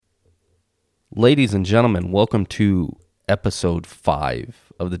Ladies and gentlemen, welcome to episode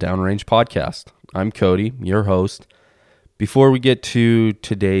 5 of the Downrange Podcast. I'm Cody, your host. Before we get to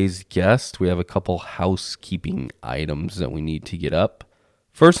today's guest, we have a couple housekeeping items that we need to get up.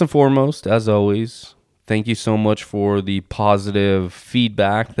 First and foremost, as always, thank you so much for the positive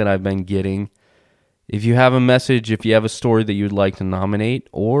feedback that I've been getting. If you have a message, if you have a story that you'd like to nominate,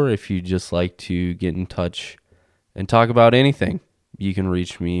 or if you'd just like to get in touch and talk about anything, you can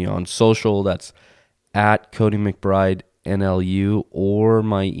reach me on social. That's at Cody McBride NLU, or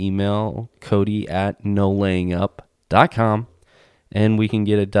my email, cody@nolayingup.com, and we can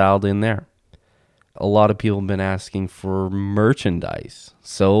get it dialed in there. A lot of people have been asking for merchandise,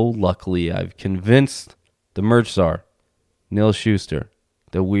 so luckily I've convinced the merch czar, Neil Schuster,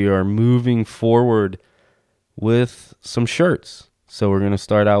 that we are moving forward with some shirts. So we're going to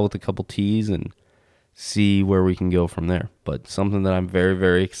start out with a couple tees and see where we can go from there. But something that I'm very,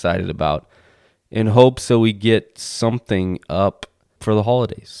 very excited about, in hopes that we get something up for the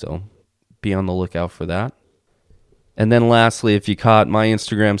holidays. So be on the lookout for that. And then lastly, if you caught my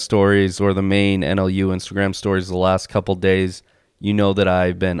Instagram stories or the main NLU Instagram stories the last couple days, you know that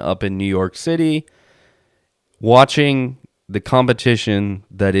I've been up in New York City watching the competition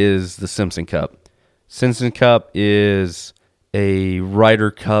that is the Simpson Cup. Simpson Cup is a Ryder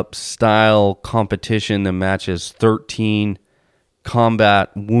Cup style competition that matches 13 combat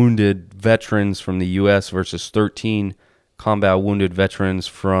wounded veterans from the U.S. versus 13 combat wounded veterans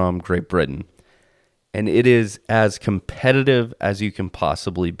from Great Britain. And it is as competitive as you can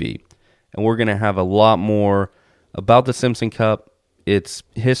possibly be. And we're going to have a lot more about the Simpson Cup, its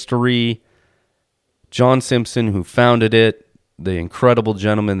history, John Simpson, who founded it, the incredible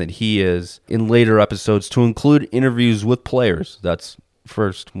gentleman that he is, in later episodes, to include interviews with players. That's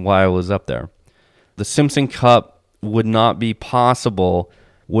first why I was up there. The Simpson Cup would not be possible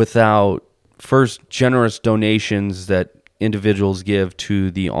without first generous donations that individuals give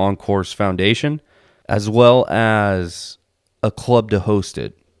to the On-Course Foundation, as well as a club to host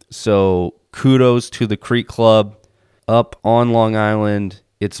it. So kudos to the Creek Club up on Long Island,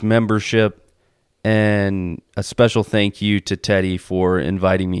 its membership, and a special thank you to Teddy for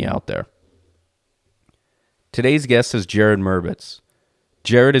inviting me out there. Today's guest is Jared Merbitz.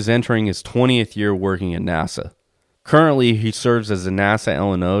 Jared is entering his 20th year working at NASA. Currently, he serves as a NASA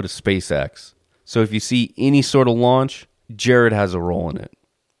L&O to SpaceX. So if you see any sort of launch, Jared has a role in it.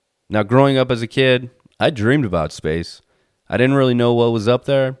 Now, growing up as a kid, I dreamed about space. I didn't really know what was up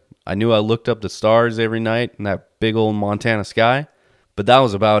there. I knew I looked up the stars every night in that big old Montana sky, but that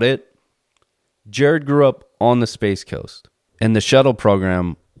was about it. Jared grew up on the Space Coast, and the shuttle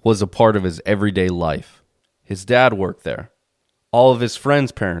program was a part of his everyday life. His dad worked there. All of his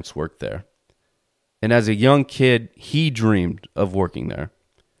friends' parents worked there. And as a young kid, he dreamed of working there.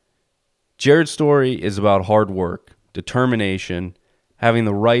 Jared's story is about hard work, determination, having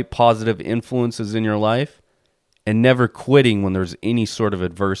the right positive influences in your life, and never quitting when there's any sort of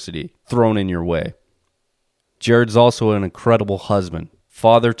adversity thrown in your way. Jared's also an incredible husband,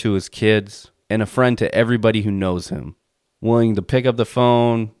 father to his kids, and a friend to everybody who knows him, willing to pick up the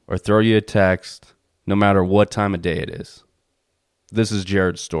phone or throw you a text, no matter what time of day it is. This is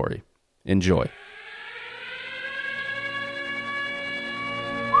Jared's story. Enjoy.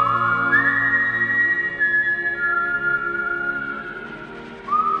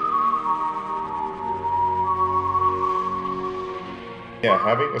 Yeah,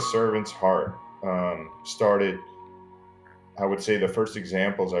 having a servant's heart started, I would say the first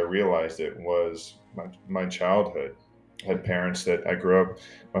examples I realized it was my childhood. I had parents that I grew up.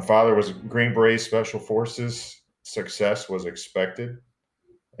 My father was Green Beret Special Forces. Success was expected,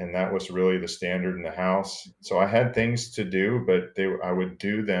 and that was really the standard in the house. So I had things to do, but I would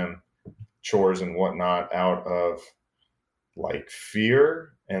do them, chores and whatnot, out of like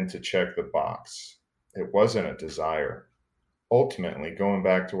fear and to check the box. It wasn't a desire. Ultimately, going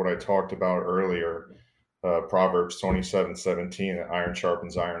back to what I talked about earlier, Proverbs 27:17, that iron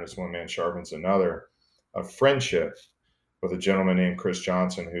sharpens iron as one man sharpens another, a friendship with a gentleman named Chris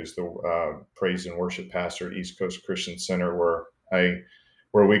Johnson, who's the praise and worship pastor at East Coast Christian Center, where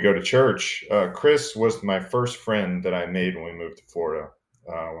we go to church. Chris was my first friend that I made when we moved to Florida,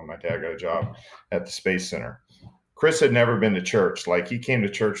 when my dad got a job at the Space Center. Chris had never been to church. Like, he came to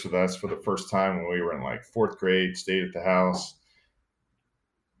church with us for the first time when we were in like fourth grade, stayed at the house.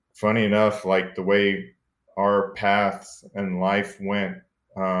 Funny enough, like the way our paths and life went,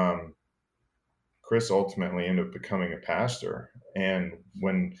 Chris ultimately ended up becoming a pastor. And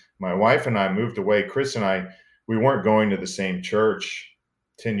when my wife and I moved away, Chris and I, we weren't going to the same church.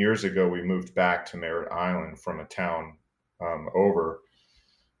 10 years ago, we moved back to Merritt Island from a town over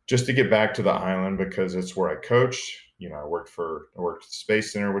just to get back to the island because it's where I coached. I worked at the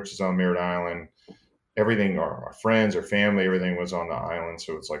Space Center, which is on Merritt Island. Everything, our friends, our family, everything was on the island.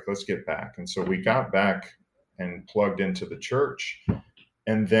 So it's like, let's get back. And so we got back and plugged into the church.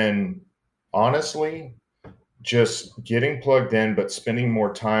 And then honestly, just getting plugged in, but spending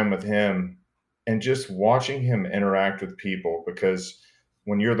more time with him and just watching him interact with people, because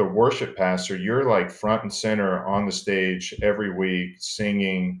when you're the worship pastor, you're like front and center on the stage every week,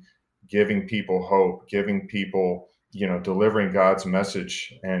 singing, giving people hope, giving people, delivering God's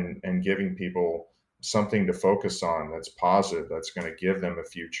message and giving people something to focus on that's positive, that's going to give them a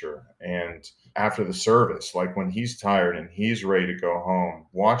future. And after the service, like when he's tired and he's ready to go home,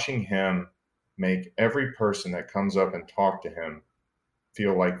 watching him make every person that comes up and talk to him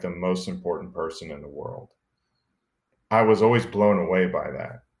feel like the most important person in the world. I was always blown away by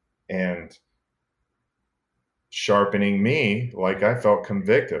that. And sharpening me, like I felt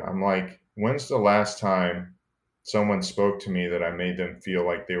convicted. I'm like, when's the last time someone spoke to me that I made them feel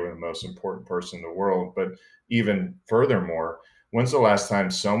like they were the most important person in the world? But even furthermore, when's the last time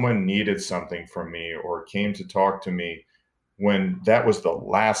someone needed something from me or came to talk to me when that was the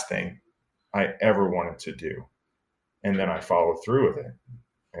last thing I ever wanted to do? And then I followed through with it.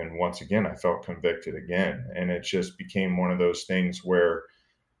 And once again, I felt convicted again. And it just became one of those things where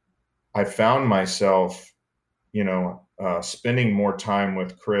I found myself, spending more time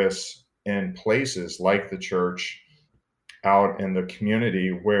with Chris in places like the church, out in the community,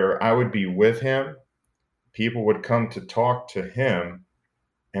 where I would be with him. People would come to talk to him.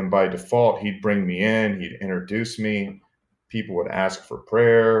 And by default, he'd bring me in, he'd introduce me. People would ask for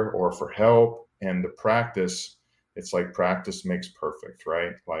prayer or for help. And the practice, it's like practice makes perfect,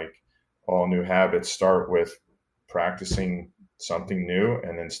 right? Like all new habits start with practicing something new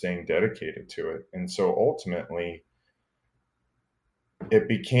and then staying dedicated to it. And so ultimately, it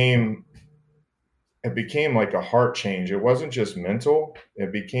became like a heart change. It wasn't just mental.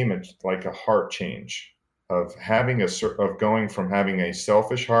 It became like a heart change of going from having a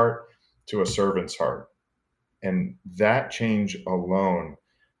selfish heart to a servant's heart. And that change alone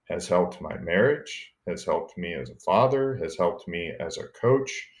has helped my marriage, has helped me as a father, has helped me as a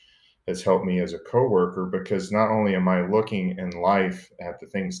coach, has helped me as a coworker, because not only am I looking in life at the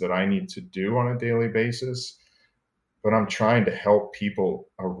things that I need to do on a daily basis, but I'm trying to help people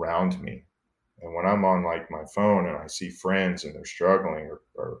around me. And when I'm on like my phone and I see friends and they're struggling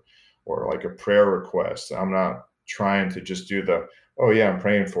or like a prayer request, I'm not trying to just do oh yeah, I'm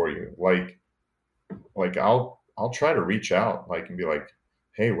praying for you. Like I'll try to reach out and be like,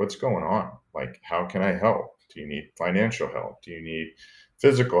 hey, what's going on? Like, how can I help? Do you need financial help? Do you need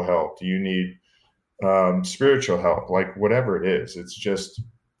physical help? Do you need spiritual help? Like whatever it is, it's just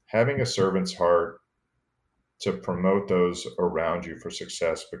having a servant's heart to promote those around you for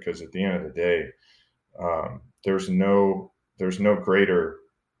success. Because at the end of the day, there's no greater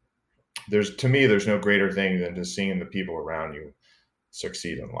thing than just seeing the people around you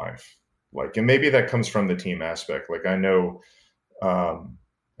succeed in life. And maybe that comes from the team aspect. Like I know,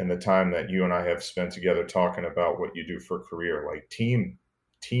 in the time that you and I have spent together talking about what you do for a career, like team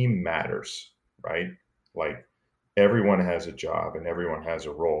matters, right? Like everyone has a job and everyone has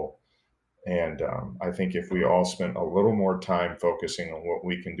a role. And I think if we all spent a little more time focusing on what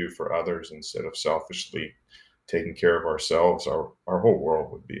we can do for others instead of selfishly taking care of ourselves, our whole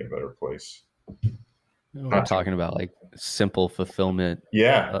world would be a better place. We're talking about like simple fulfillment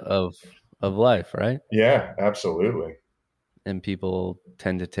of life, right? Yeah, absolutely. And people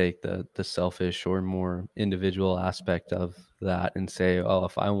tend to take the selfish or more individual aspect of that and say, oh,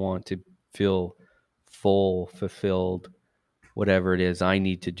 if I want to feel full, fulfilled, whatever it is, I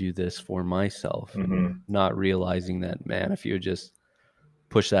need to do this for myself. Mm-hmm. Not realizing that, man, if you just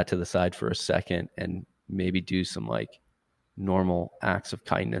push that to the side for a second and maybe do some like normal acts of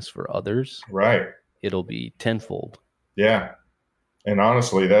kindness for others, right, it'll be tenfold. Yeah. And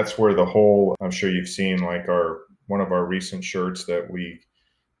honestly, that's where I'm sure you've seen like one of our recent shirts that we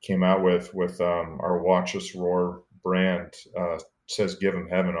came out with our Watch Us Roar brand, says "Give 'em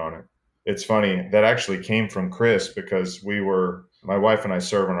heaven" on it. It's funny, that actually came from Chris, because my wife and I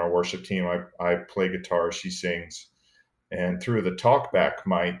serve on our worship team. I play guitar, she sings, and through the talkback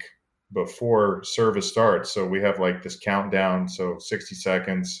mic before service starts, so we have like this countdown, so 60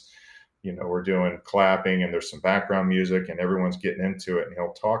 seconds, we're doing clapping and there's some background music and everyone's getting into it, and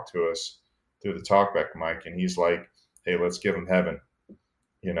he'll talk to us through the talkback mic and he's like, hey, let's give him heaven.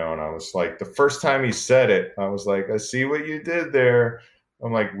 And I was like, the first time he said it, I was like, I see what you did there.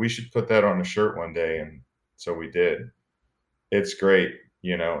 I'm like, we should put that on a shirt one day. And so we did. It's great.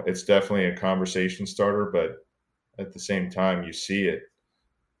 It's definitely a conversation starter, but at the same time, you see it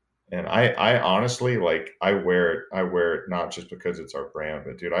And I honestly, like, I wear it not just because it's our brand,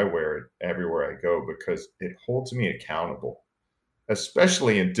 but dude, I wear it everywhere I go because it holds me accountable,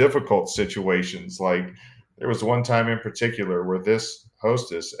 especially in difficult situations. Like, there was one time in particular where this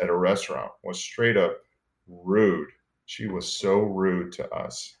hostess at a restaurant was straight up rude. She was so rude to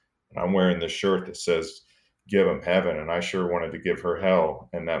us. And I'm wearing this shirt that says, "Give them heaven." And I sure wanted to give her hell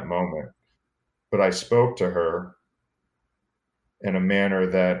in that moment. But I spoke to her in a manner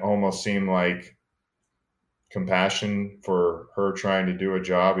that almost seemed like compassion for her trying to do a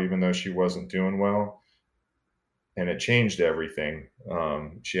job, even though she wasn't doing well. And it changed everything.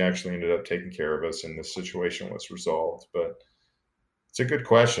 She actually ended up taking care of us, and the situation was resolved. But it's a good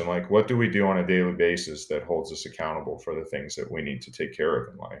question. Like, what do we do on a daily basis that holds us accountable for the things that we need to take care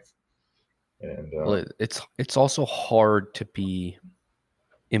of in life? And Well, it's also hard to be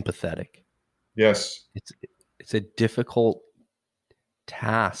empathetic. yes, It's a difficult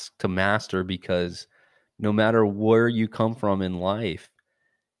task to master because no matter where you come from in life,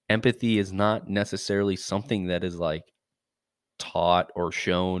 empathy is not necessarily something that is like taught or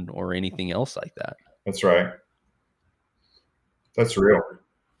shown or anything else like that. that's right. That's real.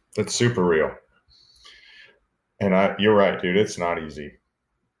 That's super real. And you're right, dude. It's not easy.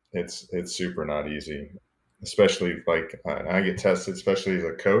 It's super not easy, especially like I get tested, especially as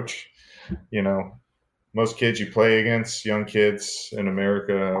a coach. You know, most kids you play against, young kids in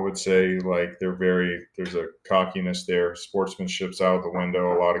America, I would say, like, there's a cockiness there. Sportsmanship's out the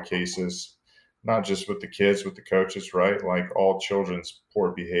window, a lot of cases, not just with the kids, with the coaches, right? Like, all children's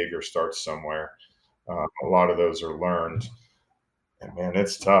poor behavior starts somewhere. A lot of those are learned. And man,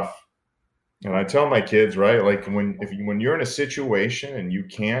 it's tough. And I tell my kids, right, like, when you're in a situation and you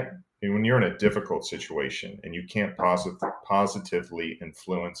can't, when you're in a difficult situation and you can't positively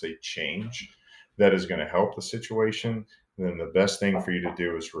influence a change that is going to help the situation, then the best thing for you to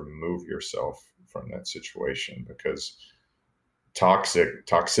do is remove yourself from that situation, because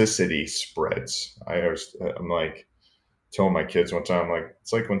toxicity spreads. I'm like, telling my kids one time, like,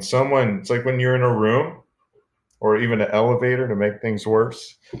 it's like when you're in a room or even an elevator, to make things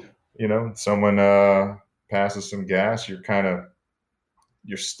worse, someone passes some gas, you're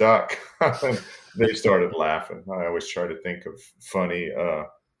stuck. They started laughing. I always try to think of funny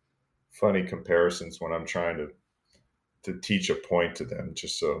comparisons when I'm trying to teach a point to them,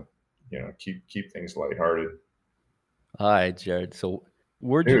 just so keep things lighthearted. Hi, Jared. So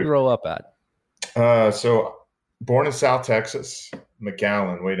where'd you Dude, grow up at? so born in South Texas,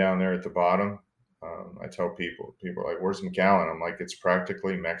 McAllen, way down there at the bottom. I tell people are like, "Where's McAllen?" I'm like, "It's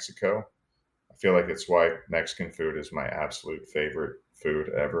practically Mexico." I feel like it's why Mexican food is my absolute favorite food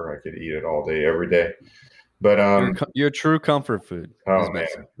ever. I could eat it all day, every day. But Your true comfort food oh is man,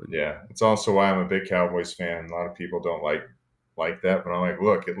 Mexican food. yeah, it's also why I'm a big Cowboys fan. A lot of people don't like that, but I'm like,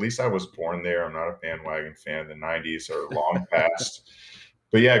 look, at least I was born there. I'm not a bandwagon fan. The '90s are long past.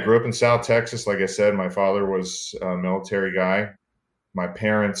 But yeah, I grew up in South Texas. Like I said, my father was a military guy. My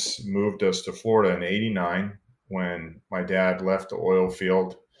parents moved us to Florida in '89 when my dad left the oil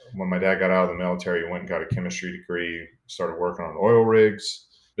field. When my dad got out of the military, he went and got a chemistry degree, started working on oil rigs.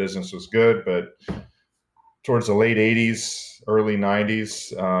 Business was good, but towards the late '80s, early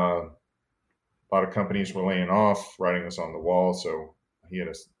 '90s, a lot of companies were laying off. Writing was on the wall. So he had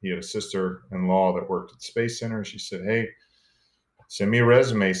a sister-in-law that worked at the Space Center. She said, "Hey, send me a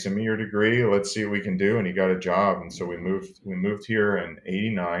resume, send me your degree. Let's see what we can do." And he got a job. And so we moved here in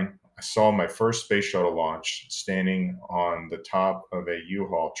 '89. I saw my first space shuttle launch standing on the top of a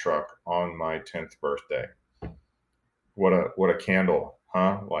U-Haul truck on my 10th birthday. What a candle,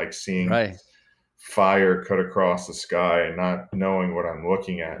 huh? Like seeing Right. fire cut across the sky and not knowing what I'm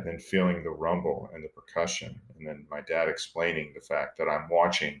looking at, and then feeling the rumble and the percussion. And then my dad explaining the fact that I'm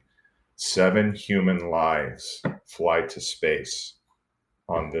watching 7 human lives fly to space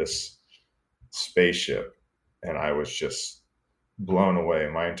on this spaceship. And I was just blown away.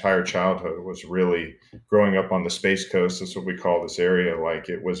 My entire childhood was really growing up on the Space Coast. That's what we call this area. Like,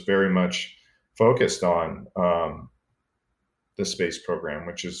 it was very much focused on the space program,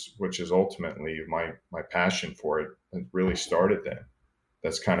 which is ultimately my passion for it. It really started then.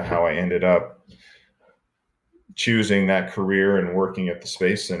 That's kind of how I ended up choosing that career and working at the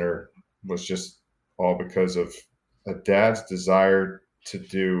Space Center, was just all because of a dad's desire to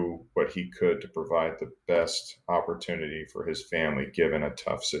do what he could to provide the best opportunity for his family given a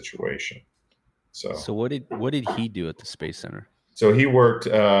tough situation. So what did he do at the Space Center? So he worked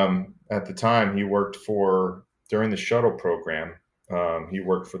at the time. He worked during the shuttle program. He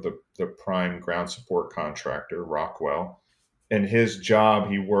worked for the prime ground support contractor, Rockwell. And his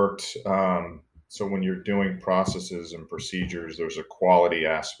job, he worked So when you're doing processes and procedures, there's a quality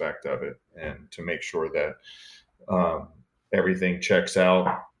aspect of it, and to make sure that um, everything checks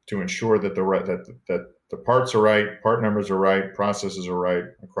out, to ensure that that the parts are right, part numbers are right, processes are right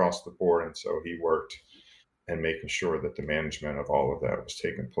across the board. And so he worked and making sure that the management of all of that was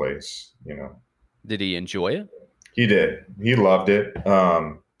taking place. Did he enjoy it? He did. He loved it.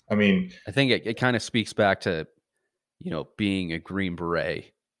 I mean, I think it kind of speaks back to, being a Green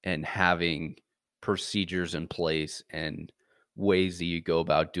Beret and having procedures in place and ways that you go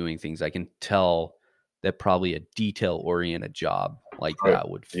about doing things. I can tell that probably a detail oriented job like that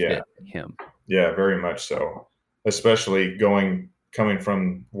would yeah, fit him. yeah, very much so. Especially coming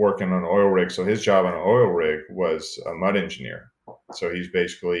from working on an oil rig. So his job on an oil rig was a mud engineer. So he's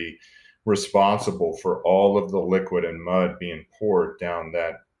basically responsible for all of the liquid and mud being poured down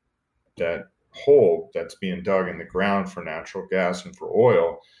that hole that's being dug in the ground for natural gas and for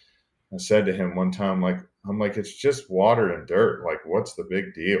oil. I said to him one time, I'm like, it's just water and dirt. Like, what's the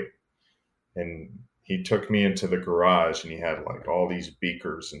big deal? And he took me into the garage, and he had like all these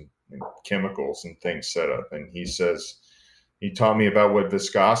beakers and chemicals and things set up. And he taught me about what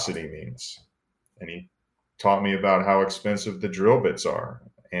viscosity means. And he taught me about how expensive the drill bits are,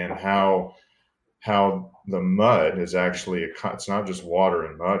 and how the mud is actually it's not just water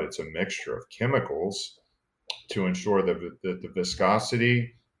and mud, it's a mixture of chemicals to ensure that the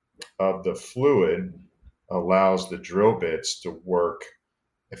viscosity of the fluid allows the drill bits to work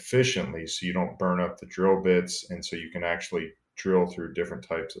efficiently, so you don't burn up the drill bits, and so you can actually drill through different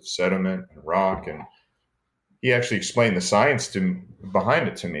types of sediment and rock. And he actually explained the science behind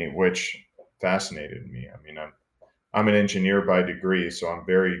it to me, which fascinated me. I mean, I'm an engineer by degree, so I'm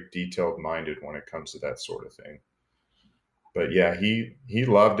very detailed minded when it comes to that sort of thing. But yeah, he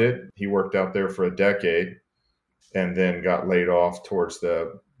loved it. He worked out there for a decade, and then got laid off towards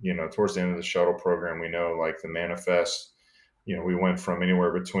the end of the shuttle program. We know, like the manifest, we went from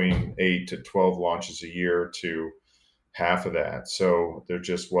anywhere between 8 to 12 launches a year to half of that. So there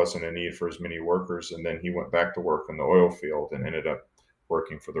just wasn't a need for as many workers. And then he went back to work in the oil field and ended up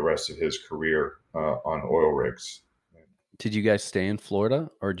working for the rest of his career on oil rigs. Did you guys stay in Florida,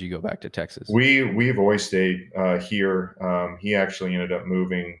 or did you go back to Texas? We've always stayed here. He actually ended up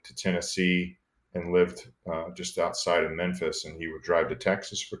moving to Tennessee and lived just outside of Memphis, and he would drive to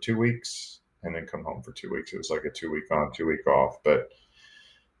Texas for 2 weeks and then come home for 2 weeks. It was like a 2 week on, 2 week off. But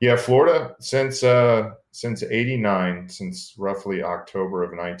yeah, Florida since '89, since roughly October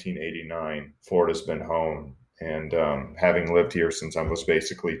of 1989, Florida's been home. And having lived here since I was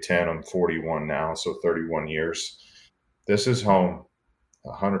basically 10, I'm 41 now, so 31 years. This is home,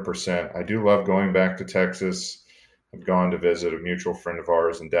 100%. I do love going back to Texas. I've gone to visit a mutual friend of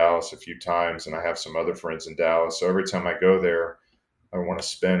ours in Dallas a few times, and I have some other friends in Dallas. So every time I go there, I want to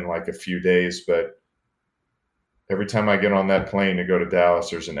spend like a few days. But every time I get on that plane to go to Dallas,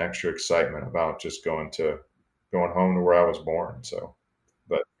 there's an extra excitement about just going home to where I was born. So,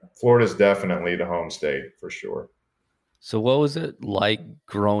 but Florida's definitely the home state for sure. So what was it like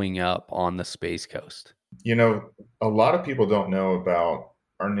growing up on the Space Coast? A lot of people don't know about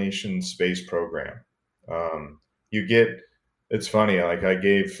our nation's space program. It's funny, like I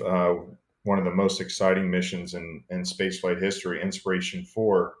gave one of the most exciting missions in spaceflight history, Inspiration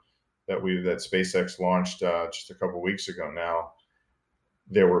 4, that SpaceX launched just a couple weeks ago now.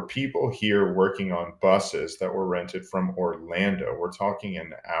 There were people here working on buses that were rented from Orlando. We're talking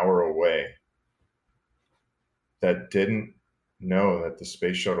an hour away, that didn't know that the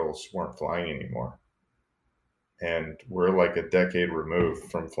space shuttles weren't flying anymore. And we're like a decade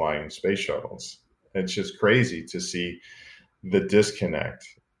removed from flying space shuttles. It's just crazy to see the disconnect.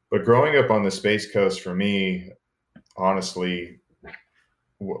 But growing up on the Space Coast, for me, honestly,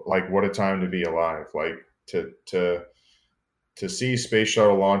 like, what a time to be alive. Like, to see space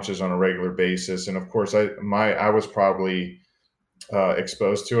shuttle launches on a regular basis. And of course, I was probably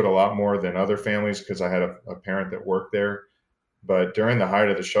exposed to it a lot more than other families because I had a parent that worked there. But during the height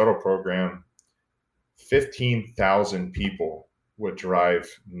of the shuttle program, 15,000 people would drive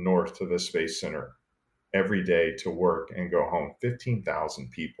north to the Space Center every day to work and go home.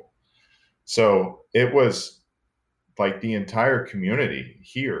 15,000 people. So it was like the entire community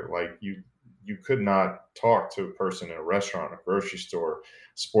here. Like you could not talk to a person in a restaurant, a grocery store,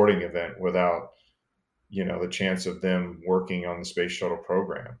 sporting event without, the chance of them working on the space shuttle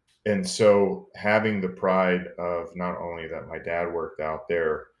program. And so having the pride of not only that my dad worked out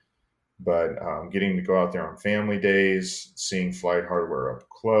there, but getting to go out there on family days, seeing flight hardware up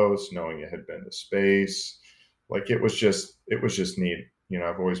close, knowing it had been to space, like it was just neat.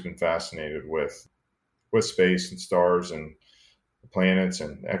 I've always been fascinated with space and stars, and planets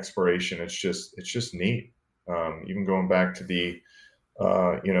and exploration. It's just neat. Even going back to the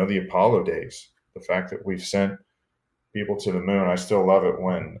Apollo days, the fact that we've sent people to the moon. I still love it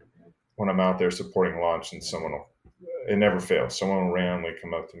when I'm out there supporting launch and it never fails. Someone will randomly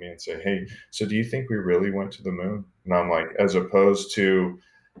come up to me and say, "Hey, so do you think we really went to the moon?" And I'm like, as opposed to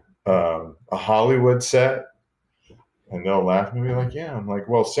a Hollywood set, and they'll laugh and be like, "Yeah." I'm like,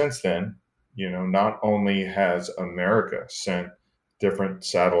 well, since then, not only has America sent different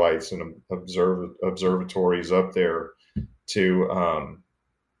satellites and observatories up there to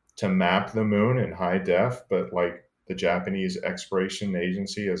map the moon in high def, but like the Japanese Exploration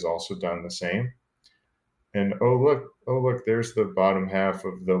Agency has also done the same. And oh look, there's the bottom half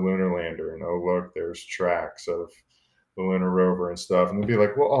of the lunar lander, and oh look, there's tracks of the lunar rover and stuff. And they'll be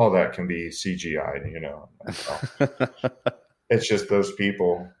like, well, all that can be CGI'd, It's just those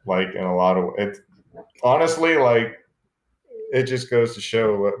people, like in a lot of it. Honestly, like it just goes to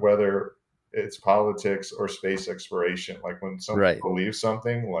show whether it's politics or space exploration. Like when someone Right. believes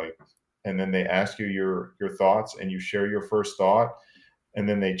something, like, and then they ask you your thoughts, and you share your first thought, and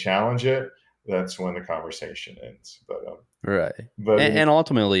then they challenge it. That's when the conversation ends. Right. But And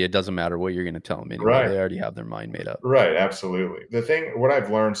ultimately, it doesn't matter what you're going to tell them anyway. Right. They already have their mind made up. Right. Absolutely. What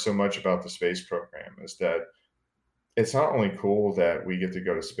I've learned so much about the space program is that it's not only cool that we get to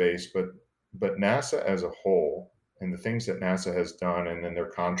go to space, but NASA as a whole, and the things that NASA has done, and then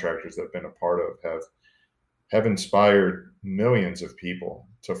their contractors that have been a part of, have inspired millions of people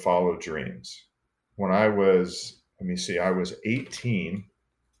to follow dreams. When I was 18,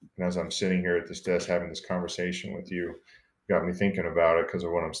 and as I'm sitting here at this desk having this conversation with you, got me thinking about it because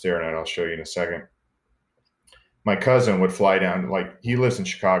of what I'm staring at. I'll show you in a second. My cousin would fly down, like he lives in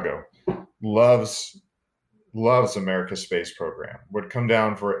Chicago, loves America's space program, would come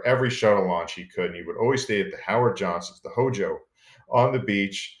down for every shuttle launch he could. And he would always stay at the Howard Johnson's, the Hojo, on the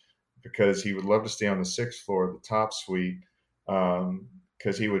beach, because he would love to stay on the 6th floor of the top suite,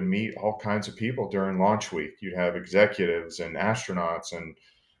 because he would meet all kinds of people during launch week. You'd have executives and astronauts and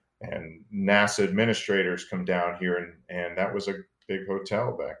NASA administrators come down here, and that was a big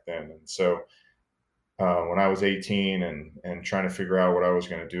hotel back then. And so when I was 18 and trying to figure out what I was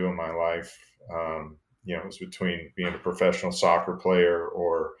going to do in my life, it was between being a professional soccer player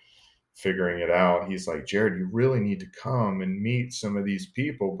or figuring it out. He's like, "Jared, you really need to come and meet some of these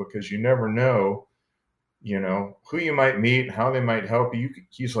people, because you never know, who you might meet, how they might help you."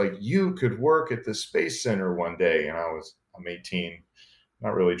 He's like, "You could work at the Space Center one day." And I'm 18,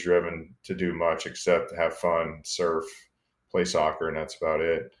 not really driven to do much except have fun, surf, play soccer, and that's about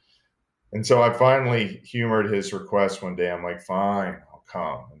it. And so I finally humored his request one day. I'm like, "Fine, I'll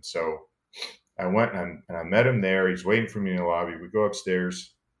come." And so I went and I met him there. He's waiting for me in the lobby. We go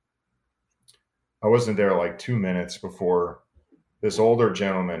upstairs. I wasn't there like 2 minutes before this older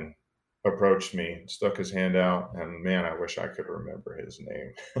gentleman approached me, stuck his hand out, and man, I wish I could remember his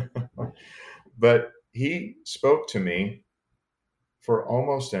name. But he spoke to me for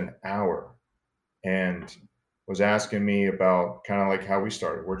almost an hour and was asking me about kind of like how we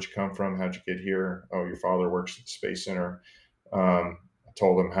started. Where'd you come from? How'd you get here? Oh, your father works at the Space Center. I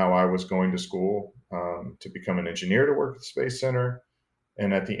told him how I was going to school to become an engineer to work at the Space Center.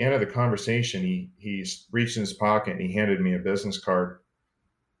 And at the end of the conversation, he reached in his pocket and he handed me a business card.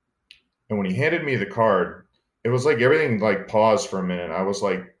 And when he handed me the card, it was like everything like paused for a minute. I was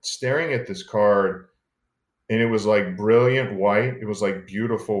like staring at this card, and it was like brilliant white. It was like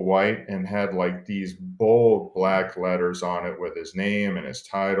beautiful white and had like these bold black letters on it with his name and his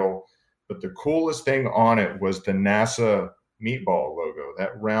title. But the coolest thing on it was the NASA meatball logo,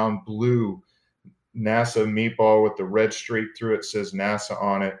 that round blue NASA meatball with the red streak through it, says NASA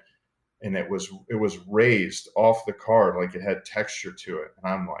on it. And it was raised off the card, like it had texture to it. And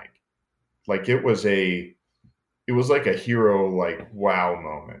I'm like it was like a hero, like wow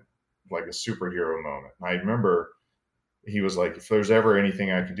moment, like a superhero moment. And I remember he was like, "If there's ever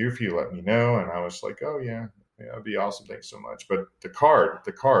anything I can do for you, let me know." And I was like, "Oh yeah, that'd be awesome. Thanks so much." But the card,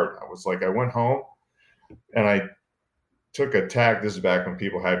 I was like, I went home and I took a tack. This is back when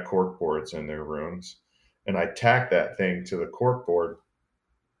people had cork boards in their rooms. And I tacked that thing to the cork board,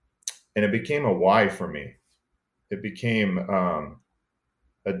 and it became a why for me. It became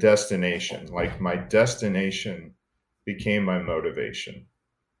a destination. Like my destination became my motivation.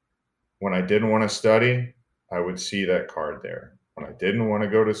 When I didn't want to study, I would see that card there. When I didn't want to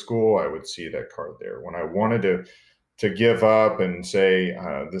go to school, I would see that card there. When I wanted to give up and say,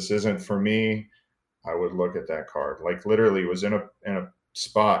 this isn't for me, I would look at that card. Like literally, it was in a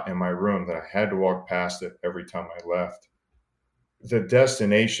spot in my room that I had to walk past it every time I left. The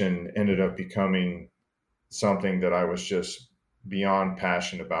destination ended up becoming something that I was just beyond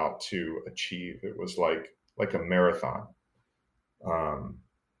passionate about to achieve. It was like a marathon. Um,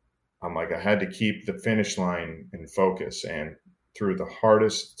 I'm like, I had to keep the finish line in focus. And through the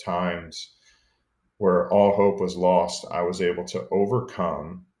hardest times where all hope was lost, I was able to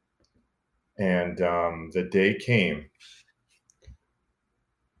overcome. And the day came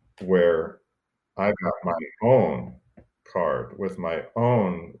where I got my own card with my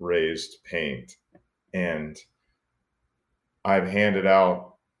own raised paint. And I've handed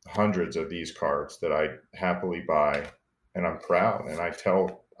out hundreds of these cards that I happily buy, and I'm proud. And I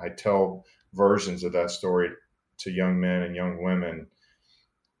tell versions of that story to young men and young women,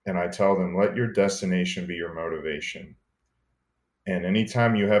 and I tell them, let your destination be your motivation. And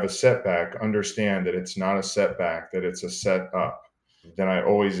anytime you have a setback, understand that it's not a setback, that it's a set up. Then I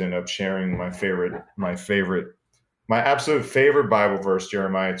always end up sharing my absolute favorite Bible verse,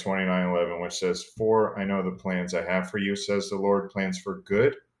 Jeremiah 29:11, which says, "For I know the plans I have for you, says the Lord, plans for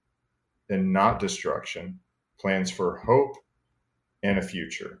good and not destruction, plans for hope and a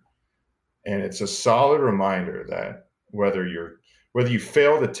future." And it's a solid reminder that whether you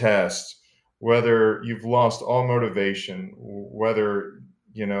fail the test, whether you've lost all motivation, whether,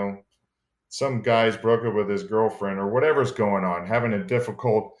 some guy's broke up with his girlfriend or whatever's going on, having a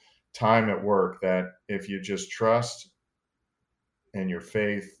difficult time at work, that if you just trust in your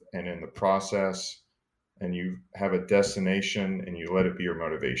faith and in the process, and you have a destination and you let it be your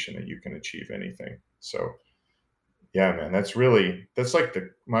motivation, that you can achieve anything. So yeah, man, that's like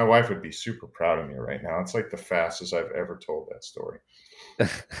my wife would be super proud of me right now. It's like the fastest I've ever told that story.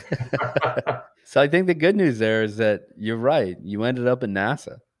 So I think the good news there is that you're right. You ended up in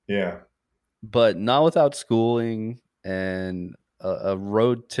NASA, Yeah. but not without schooling and a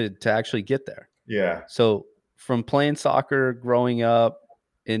road to actually get there. Yeah. So from playing soccer growing up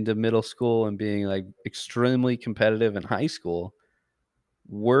into middle school and being like extremely competitive in high school,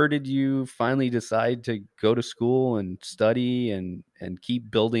 where did you finally decide to go to school and study and keep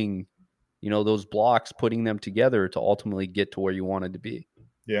building, those blocks, putting them together to ultimately get to where you wanted to be?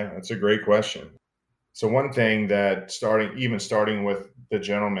 Yeah, that's a great question. So one thing that starting with the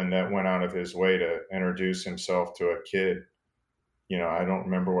gentleman that went out of his way to introduce himself to a kid, I don't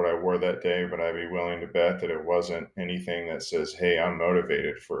remember what I wore that day, but I'd be willing to bet that it wasn't anything that says, "Hey, I'm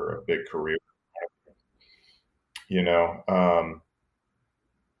motivated for a big career." You know,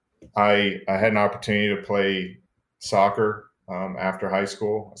 I had an opportunity to play soccer after high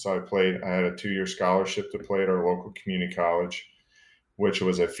school, so I had a 2-year scholarship to play at our local community college, which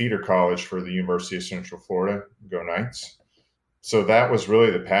was a feeder college for the University of Central Florida. Go Knights! So that was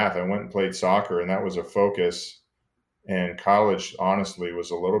really the path. I went and played soccer, and that was a focus. And college, honestly, was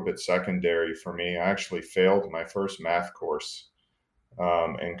a little bit secondary for me. I actually failed my first math course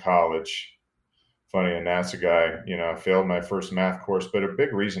in college. Funny, a NASA guy, I failed my first math course, but a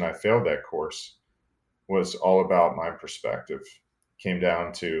big reason I failed that course was all about my perspective. Came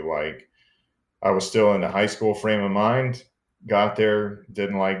down to, like, I was still in the high school frame of mind, got there,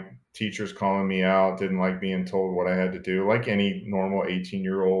 didn't like teachers calling me out, didn't like being told what I had to do, like any normal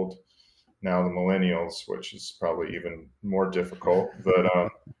 18-year-old. Now the millennials, which is probably even more difficult.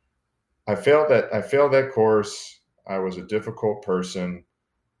 But I failed that course. I was a difficult person,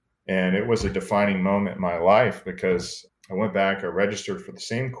 and it was a defining moment in my life because I went back, I registered for the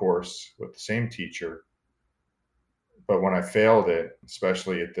same course with the same teacher. But when I failed it,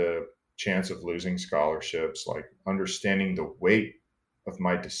 especially at the chance of losing scholarships, like understanding the weight of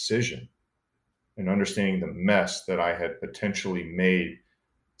my decision and understanding the mess that I had potentially made,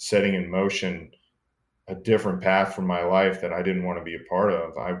 setting in motion a different path for my life that I didn't want to be a part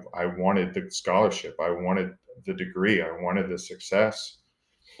of. I wanted the scholarship. I wanted the degree. I wanted the success.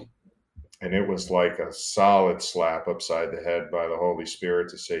 And it was like a solid slap upside the head by the Holy Spirit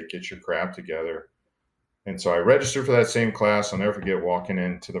to say, get your crap together. And so I registered for that same class. I'll never forget walking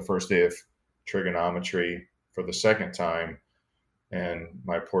into the first day of trigonometry for the second time. And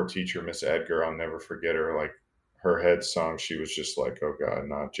my poor teacher, Miss Edgar, I'll never forget her. Like, her head sunk. She was just like, oh God,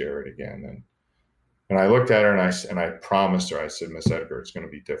 not Jared again. And I looked at her and I promised her, I said, Miss Edgar, it's going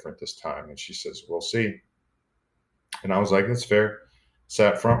to be different this time. And she says, we'll see. And I was like, that's fair.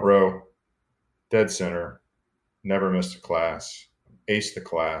 Sat front row, dead center, never missed a class, aced the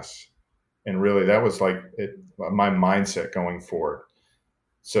class. And really, that was like my mindset going forward.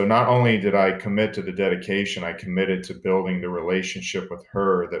 So not only did I commit to the dedication, I committed to building the relationship with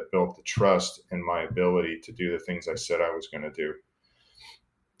her that built the trust in my ability to do the things I said I was going to do.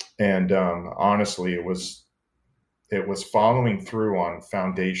 And honestly, it was following through on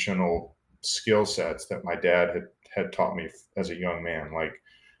foundational skill sets that my dad had taught me as a young man, like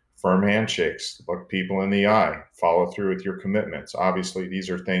firm handshakes, look people in the eye, follow through with your commitments. Obviously, these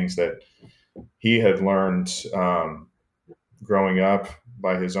are things that he had learned growing up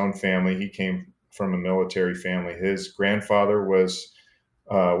by his own family. He came from a military family. His grandfather was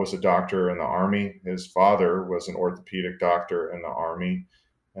a doctor in the Army. His father was an orthopedic doctor in the Army,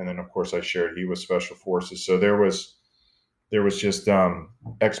 and then of course I shared he was Special Forces. So there was just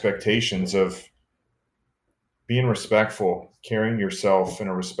expectations of being respectful, carrying yourself in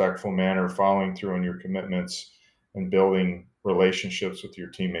a respectful manner, following through on your commitments, and building relationships with your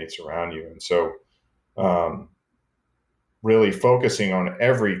teammates around you. And so, really focusing on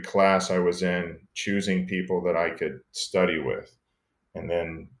every class I was in, choosing people that I could study with, and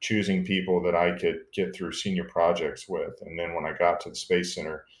then choosing people that I could get through senior projects with. And then when I got to the Space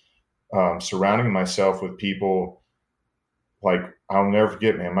Center, surrounding myself with people like, I'll never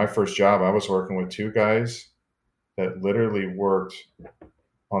forget, man, my first job, I was working with two guys that literally worked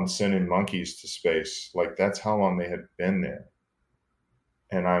on sending monkeys to space. Like, that's how long they had been there.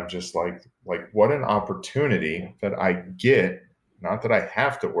 And I'm just like, what an opportunity that I get, not that I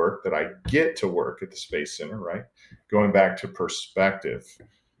have to work, that I get to work at the Space Center, right? Going back to perspective,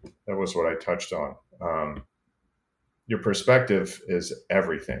 that was what I touched on. Your perspective is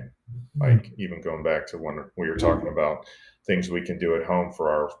everything. Like, even going back to when we were talking about things we can do at home for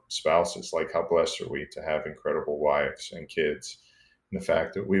our spouses, like how blessed are we to have incredible wives and kids, and the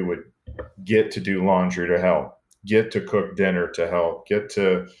fact that we would get to do laundry to help, get to cook dinner to help, get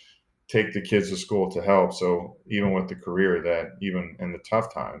to take the kids to school to help. So even with the career, that even in the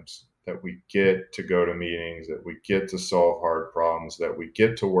tough times, that we get to go to meetings, that we get to solve hard problems, that we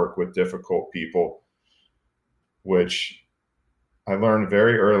get to work with difficult people, which I learned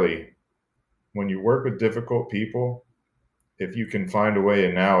very early. When you work with difficult people, if you can find a way,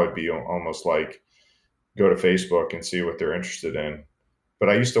 and now it'd be almost like go to Facebook and see what they're interested in. But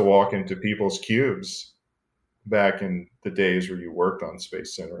I used to walk into people's cubes back in the days where you worked on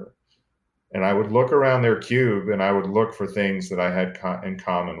Space Center, and I would look around their cube and I would look for things that I had in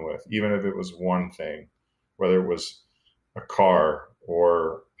common with, even if it was one thing, whether it was a car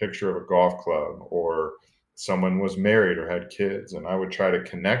or a picture of a golf club or someone was married or had kids. And I would try to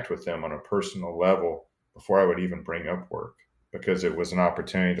connect with them on a personal level before I would even bring up work, because it was an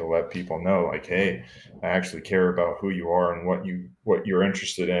opportunity to let people know, like, hey, I actually care about who you are and what you're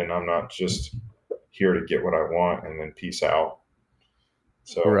interested in. I'm not just here to get what I want and then peace out.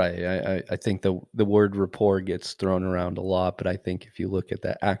 So right. I think the word rapport gets thrown around a lot, but I think if you look at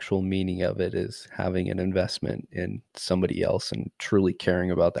the actual meaning of it, is having an investment in somebody else and truly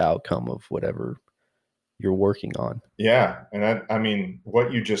caring about the outcome of whatever you're working on. Yeah. And I mean,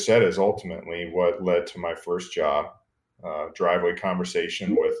 what you just said is ultimately what led to my first job. Driveway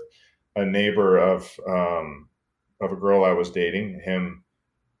conversation with a neighbor of a girl I was dating, him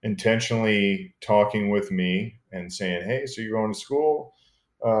intentionally talking with me and saying, hey, so you're going to school?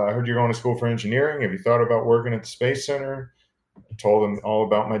 I heard you're going to school for engineering. Have you thought about working at the Space Center? I told him all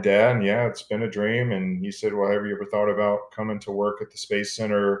about my dad, and yeah, it's been a dream. And he said, well, have you ever thought about coming to work at the Space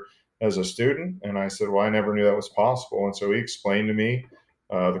Center as a student? And I said, well, I never knew that was possible. And so he explained to me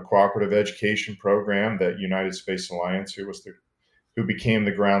the cooperative education program that United Space Alliance, who became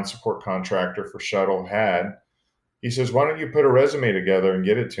the ground support contractor for Shuttle, had. He says, why don't you put a resume together and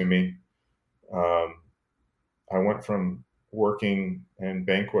get it to me? I went from working in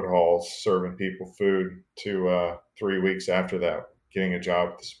banquet halls serving people food to 3 weeks after that getting a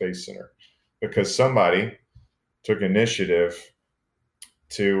job at the Space Center, because somebody took initiative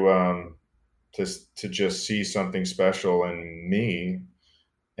to just see something special in me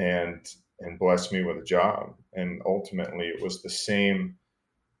and bless me with a job. And ultimately it was the same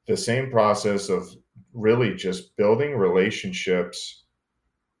process of really just building relationships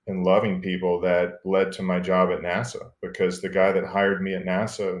and loving people that led to my job at NASA, because the guy that hired me at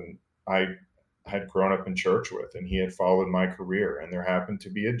NASA, I had grown up in church with, and he had followed my career. And there happened to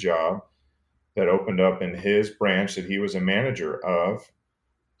be a job that opened up in his branch that he was a manager of,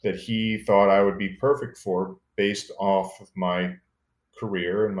 that he thought I would be perfect for based off of my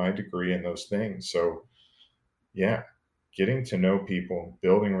career and my degree and those things. So yeah, getting to know people,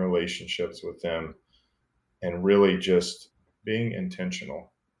 building relationships with them, and really just being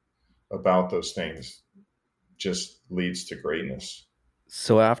intentional about those things just leads to greatness.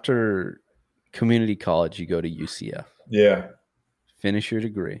 So after community college, you go to UCF. Yeah. Finish your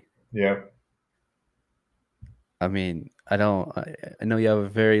degree. Yeah. I mean, I know you have a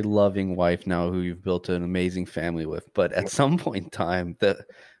very loving wife now who you've built an amazing family with, but at some point in time,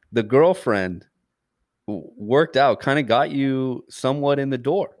 the girlfriend worked out, kind of got you somewhat in the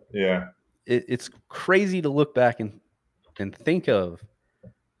door. Yeah. It's crazy to look back and think of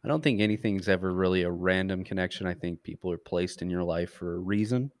I don't think anything's ever really a random connection. I think people are placed in your life for a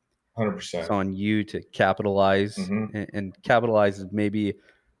reason. It's 100%. on you to capitalize, Hmm. and capitalize is maybe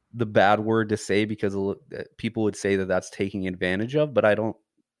the bad word to say because people would say that that's taking advantage of, but I don't.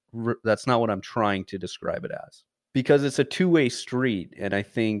 That's not what I'm trying to describe it as, because it's a two-way street, and I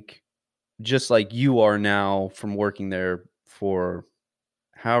think just like you are now from working there for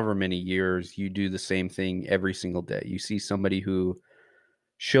however many years, you do the same thing every single day. You see somebody who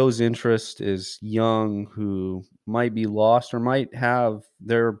shows interest, is young, who might be lost or might have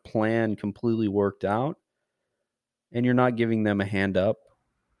their plan completely worked out, and you're not giving them a hand up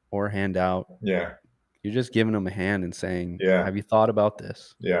or a hand out. Yeah. You're just giving them a hand and saying, Yeah. have you thought about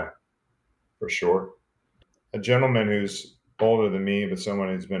this? Yeah. For sure. A gentleman who's older than me, but someone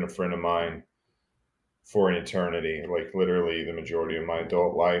who's been a friend of mine for an eternity, like literally the majority of my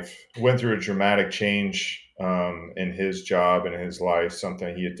adult life, went through a dramatic change in his job and his life,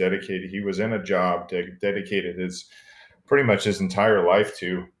 something he had dedicated. He was in a job dedicated his pretty much his entire life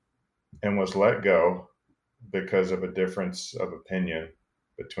to, and was let go because of a difference of opinion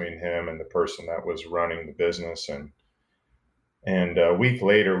between him and the person that was running the business. And a week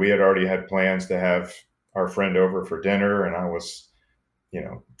later, we had already had plans to have our friend over for dinner, and I was,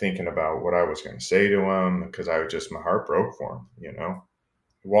 thinking about what I was going to say to him because my heart broke for him.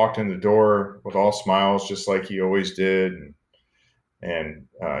 He walked in the door with all smiles, just like he always did, and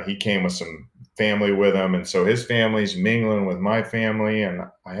he came with some family with him, and so his family's mingling with my family, and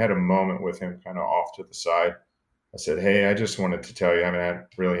I had a moment with him, kind of off to the side. I said, "Hey, I just wanted to tell you, I haven't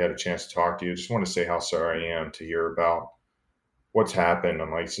really had a chance to talk to you. I just want to say how sorry I am to hear about what's happened."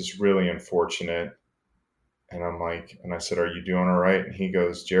 I'm like, "This is really unfortunate." And I'm like, and I said, "Are you doing all right?" And he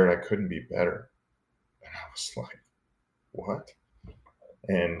goes, "Jared, I couldn't be better." And I was like, "What?"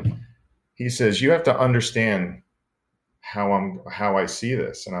 And he says, "You have to understand how I see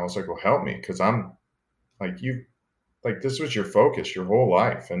this." And I was like, "Well, help me, because I'm like, this was your focus your whole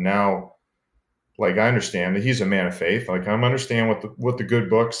life, and now, like, I understand that he's a man of faith. Like, I understand what the good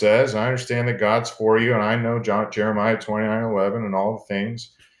book says. I understand that God's for you, and I know Jeremiah 29:11 and all the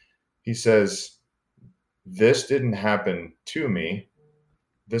things." He says, "This didn't happen to me.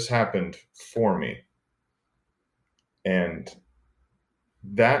 This happened for me." And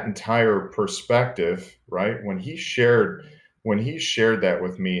that entire perspective, right? When he shared that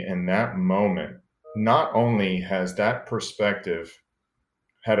with me in that moment, not only has that perspective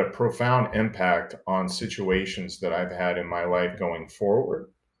had a profound impact on situations that I've had in my life going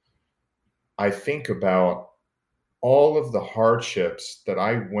forward, I think about all of the hardships that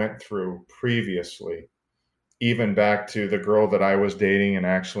I went through previously, even back to the girl that I was dating and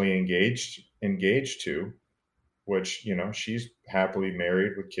actually engaged to, which, she's happily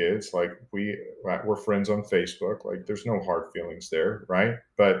married with kids. Like, we're friends on Facebook. Like, there's no hard feelings there, right?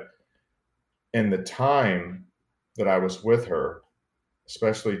 But in the time that I was with her,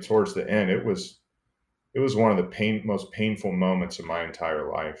 especially towards the end, it was one of the most painful moments of my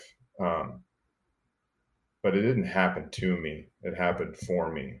entire life. But it didn't happen to me. It happened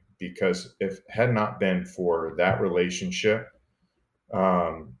for me, because if it had not been for that relationship,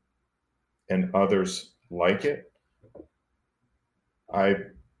 um, and others like it, I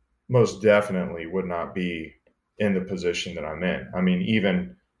most definitely would not be in the position that I'm in. I mean,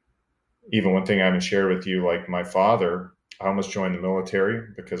 even one thing I haven't shared with you, like my father, I almost joined the military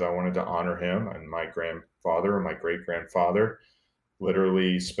because I wanted to honor him, and my grandfather and my great grandfather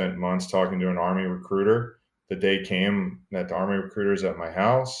literally spent months talking to an Army recruiter. The day came that the Army recruiter's at my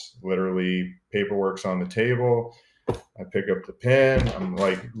house, literally paperwork's on the table. I pick up the pen. I'm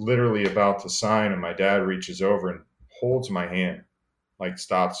like literally about to sign, and my dad reaches over and holds my hand, like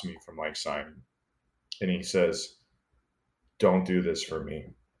stops me from like signing. And he says, "Don't do this for me."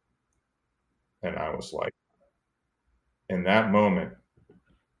 And I was like, in that moment,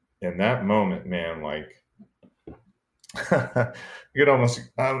 man, like,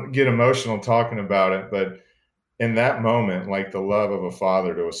 get emotional talking about it. But in that moment, like, the love of a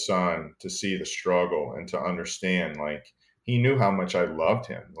father to a son, to see the struggle and to understand, like, he knew how much I loved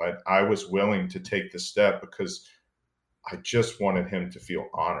him. Like, I was willing to take the step because I just wanted him to feel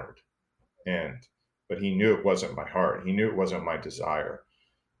honored. But he knew it wasn't my heart. He knew it wasn't my desire.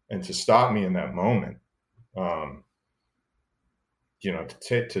 And to stop me in that moment, um,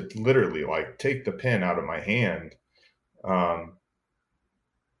 to literally, like, take the pen out of my hand, um,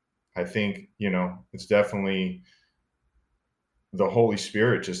 I think, it's definitely the Holy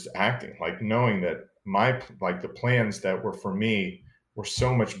Spirit just acting, like, knowing that the plans that were for me were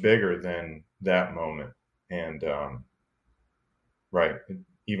so much bigger than that moment. And, right.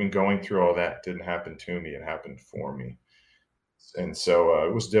 Even going through all that didn't happen to me. It happened for me. And so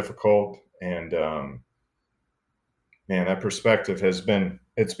it was difficult. And man, that perspective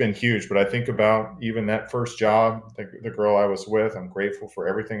it's been huge. But I think about even that first job, the girl I was with, I'm grateful for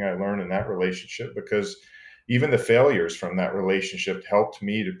everything I learned in that relationship, because even the failures from that relationship helped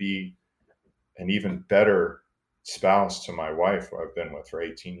me to be an even better spouse to my wife, who I've been with for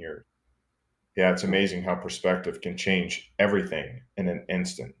 18 years. Yeah, it's amazing how perspective can change everything in an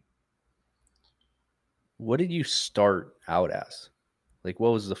instant. What did you start out as? Like,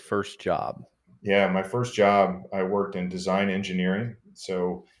 what was the first job? Yeah, my first job, I worked in design engineering.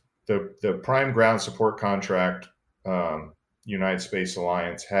 So the prime ground support contract, United Space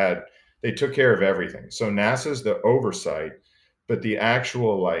Alliance they took care of everything. So NASA's the oversight, but the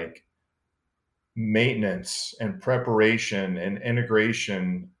actual like maintenance and preparation and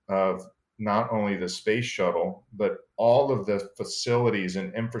integration of not only the space shuttle, but all of the facilities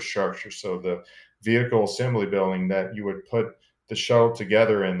and infrastructure. So the vehicle assembly building that you would put the shuttle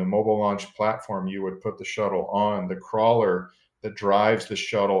together in, the mobile launch platform you would put the shuttle on, the crawler that drives the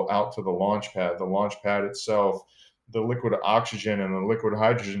shuttle out to the launch pad itself, the liquid oxygen and the liquid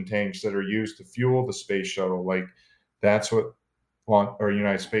hydrogen tanks that are used to fuel the space shuttle. Like, that's what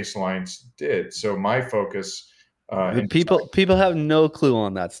United Space Alliance did. So my focus, People have no clue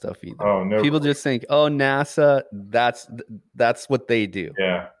on that stuff either. oh no, people just think, oh, NASA, that's what they do.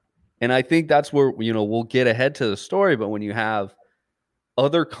 Yeah, and I think that's where we'll get ahead to the story. But when you have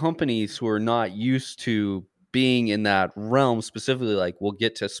other companies who are not used to being in that realm, specifically, like we'll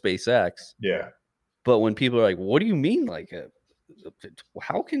get to SpaceX. Yeah. But when people are like, what do you mean? Like,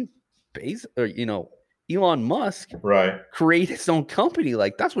 how can Elon Musk create his own company?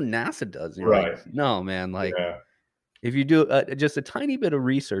 Like, that's what NASA does. And you're like, no, man. Like, if you do just a tiny bit of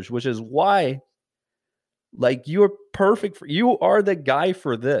research, which is why, like, you're perfect you are the guy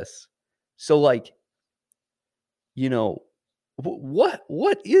for this. So, like,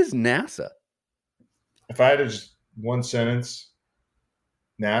 what is NASA? If I had just one sentence,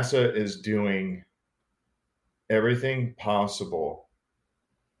 NASA is doing everything possible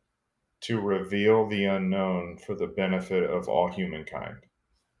to reveal the unknown for the benefit of all humankind.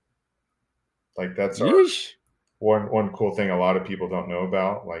 Like, that's one cool thing a lot of people don't know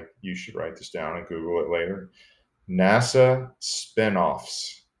about. Like, you should write this down and Google it later. NASA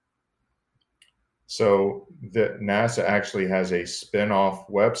spinoffs. So NASA actually has a spinoff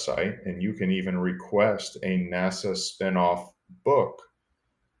website, and you can even request a NASA spinoff book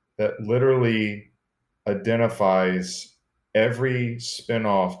that literally identifies every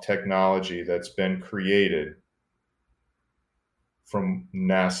spinoff technology that's been created from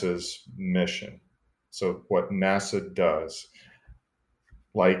NASA's mission. So what NASA does,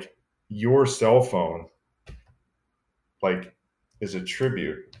 like your cell phone, like, is a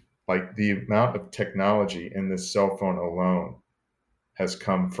tribute. Like, the amount of technology in this cell phone alone has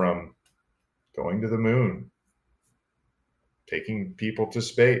come from going to the moon, taking people to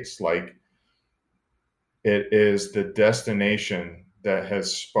space. Like, it is the destination that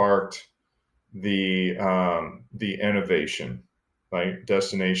has sparked the innovation. Like,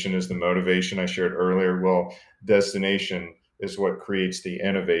 destination is the motivation I shared earlier. Well, destination is what creates the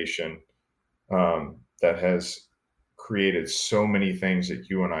innovation that has created so many things that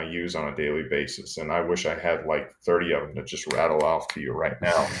you and I use on a daily basis. And I wish I had like 30 of them to just rattle off to you right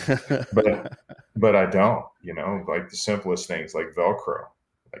now. but I don't, like the simplest things like Velcro.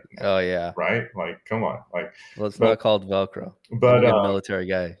 Like, oh yeah. Right? Like, come on. Like, well, it's not called Velcro. But I'm a military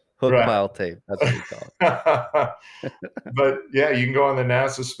guy. Hook pile tape. That's what we call it. But yeah, you can go on the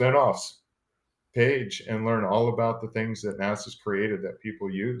NASA spinoffs page and learn all about the things that NASA's created that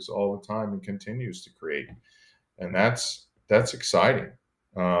people use all the time and continues to create. And that's exciting.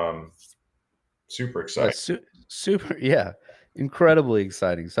 Super exciting. Super, yeah. Incredibly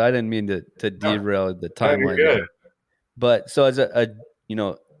exciting. So I didn't mean to derail the timeline. No, there. But so as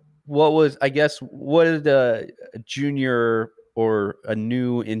what did a junior or a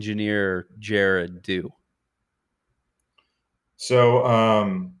new engineer, Jared, do? So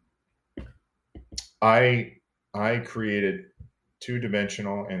I created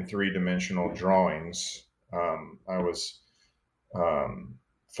 2-dimensional and 3-dimensional drawings. I was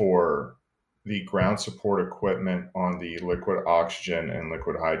for the ground support equipment on the liquid oxygen and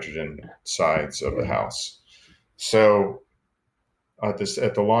liquid hydrogen sides of the house. So at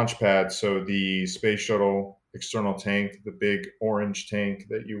the launch pad, so the space shuttle external tank, the big orange tank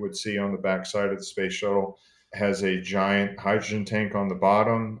that you would see on the backside of the space shuttle, has a giant hydrogen tank on the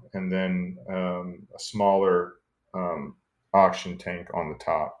bottom, and then a smaller oxygen tank on the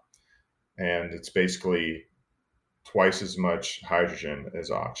top. And it's basically twice as much hydrogen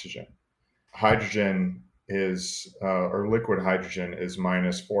as oxygen. Hydrogen is, or liquid hydrogen is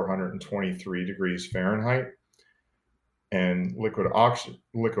minus 423 degrees Fahrenheit, and liquid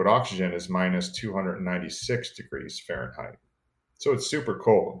oxygen is minus 296 degrees Fahrenheit. So it's super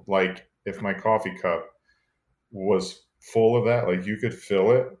cold. Like if my coffee cup was full of that, like you could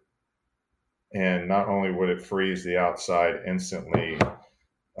fill it, and not only would it freeze the outside instantly,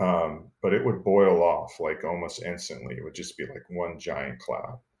 but it would boil off like almost instantly. It would just be like one giant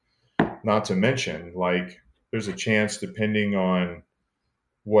cloud. Not to mention, like, there's a chance, depending on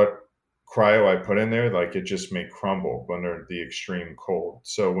what cryo I put in there, like it just may crumble under the extreme cold.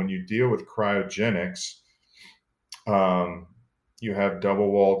 So when you deal with cryogenics, you have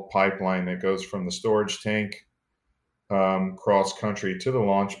double walled pipeline that goes from the storage tank cross country to the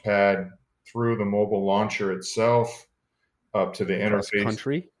launch pad, through the mobile launcher itself, up to the Cross interface.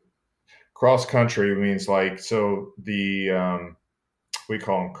 country? Cross country means like, so we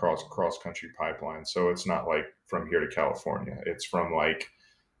call them cross country pipelines. So it's not like from here to California. It's from like,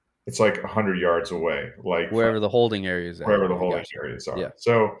 it's like 100 yards away, like Wherever the holding areas are. wherever the holding areas are. Yeah.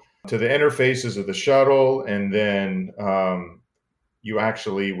 So to the interfaces of the shuttle, and then you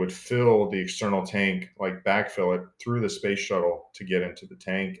actually would fill the external tank, like backfill it through the space shuttle to get into the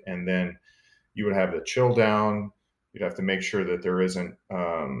tank, and then you would have the chill down. You'd have to make sure that there isn't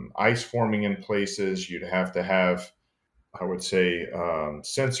ice forming in places. You'd have to have, I would say,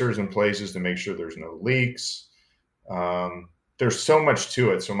 sensors in places to make sure there's no leaks. There's so much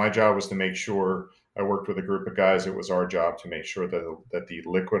to it. So my job was to make sure, I worked with a group of guys. It was our job to make sure that the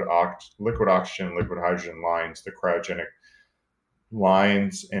liquid oxygen, liquid hydrogen lines, the cryogenic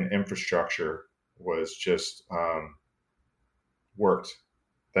lines and infrastructure was just worked,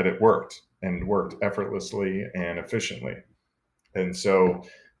 that it worked and worked effortlessly and efficiently. And so,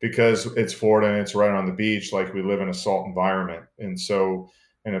 because it's Florida and it's right on the beach, like we live in a salt environment. And so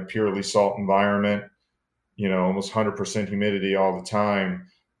in a purely salt environment, almost 100% humidity all the time,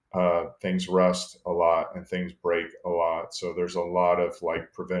 things rust a lot and things break a lot. So there's a lot of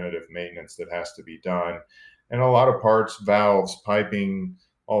like preventative maintenance that has to be done. And a lot of parts, valves, piping,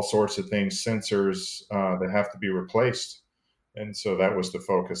 all sorts of things, sensors that have to be replaced. And so that was the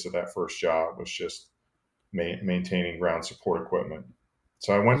focus of that first job, was just maintaining ground support equipment.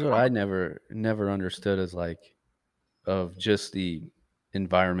 So I went. That's what I never understood, as like, of just the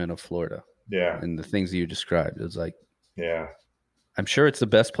environment of Florida. Yeah. And the things that you described. It's like, yeah, I'm sure it's the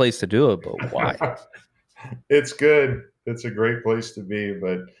best place to do it, but why? It's good. It's a great place to be,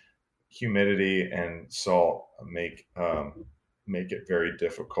 but humidity and salt make it very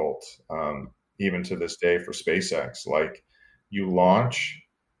difficult, even to this day, for SpaceX. Like, you launch,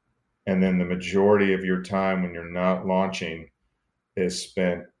 and then the majority of your time when you're not launching is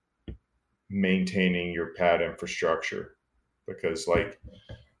spent maintaining your pad infrastructure. Because, like,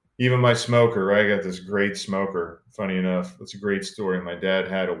 even my smoker, right? I got this great smoker. Funny enough, it's a great story. My dad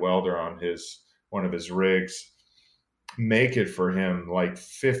had a welder on one of his rigs make it for him like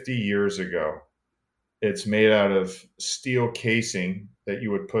 50 years ago. It's made out of steel casing that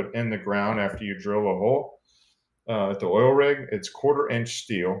you would put in the ground after you drill a hole. At the oil rig, it's 1/4-inch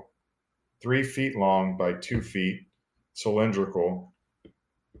steel, 3 feet long by 2 feet, cylindrical.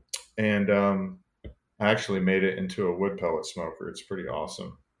 And I actually made it into a wood pellet smoker. It's pretty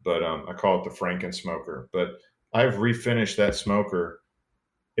awesome. But I call it the Franken smoker. But I've refinished that smoker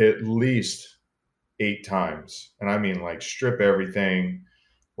at least 8 times. And I mean, like, strip everything.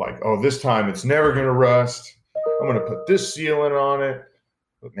 Like, oh, this time it's never going to rust. I'm going to put this sealant on it.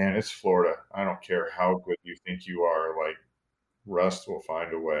 But man, it's Florida. I don't care how good you think you are. Like, rust will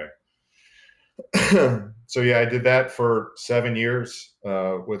find a way. So yeah, I did that for 7 years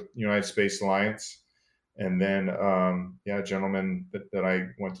with United Space Alliance. And then, a gentleman that I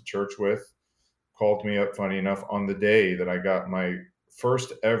went to church with called me up, funny enough, on the day that I got my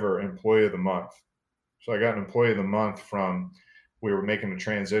first ever Employee of the Month. So I got an Employee of the Month we were making a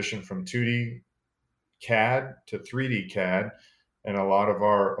transition from 2D CAD to 3D CAD. And a lot of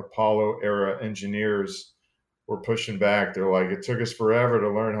our Apollo era engineers were pushing back. They're like, it took us forever to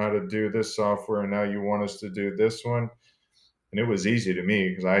learn how to do this software, and now you want us to do this one. And it was easy to me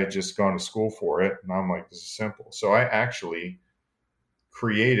because I had just gone to school for it. And I'm like, this is simple. So I actually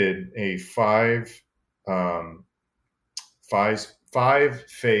created a five-phase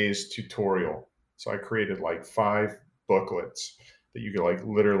tutorial. So I created like 5 booklets that you could like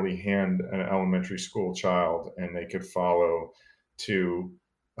literally hand an elementary school child, and they could follow to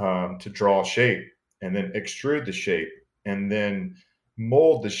draw a shape, and then extrude the shape, and then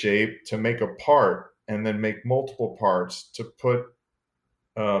mold the shape to make a part, and then make multiple parts to put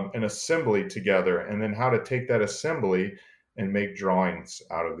an assembly together, and then how to take that assembly and make drawings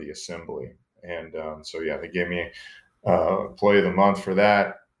out of the assembly. And so, yeah, they gave me employee of the month for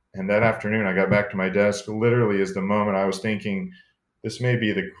that. And that afternoon, I got back to my desk. Literally, is the moment I was thinking, this may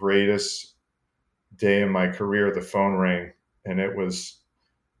be the greatest day in my career. The phone rang, and it was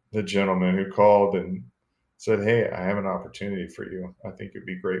the gentleman who called and said, "Hey, I have an opportunity for you. I think you'd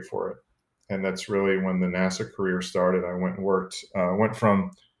be great for it." And that's really when the NASA career started. I went and worked. I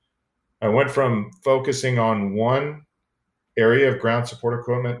went from focusing on one area of ground support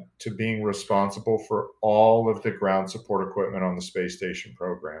equipment to being responsible for all of the ground support equipment on the space station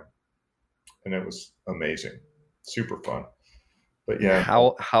program. And it was amazing, super fun. But yeah,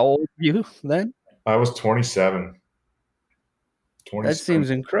 How old were you then? I was 27. That 27. seems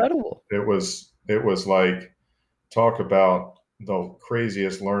incredible. It was like, talk about the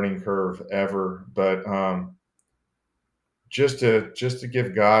craziest learning curve ever. But just to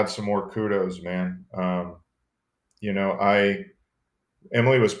give God some more kudos, man. I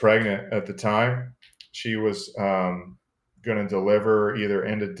Emily was pregnant at the time. She was going to deliver either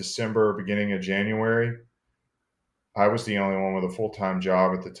end of December or beginning of January. I was the only one with a full-time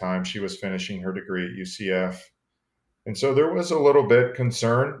job at the time. She was finishing her degree at UCF. And so there was a little bit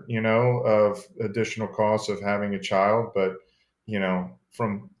concern, of additional costs of having a child, but,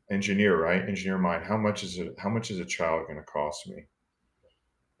 from engineer, right? Engineer mind, how much is a child going to cost me?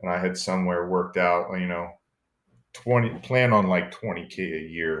 And I had somewhere worked out, 20 plan on like 20K a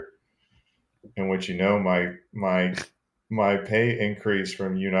year, in which, my pay increase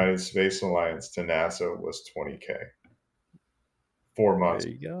from United Space Alliance to NASA was 20K. 4 months,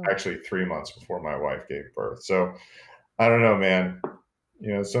 There you go. actually 3 months before my wife gave birth. So I don't know, man.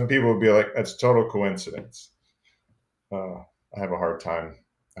 Some people would be like, that's total coincidence. I have a hard time.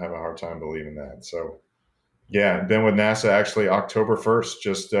 I have a hard time believing that. So yeah, been with NASA actually October 1st,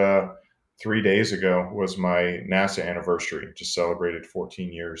 just 3 days ago was my NASA anniversary. Just celebrated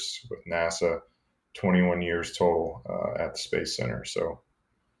 14 years with NASA, 21 years total at the Space Center. So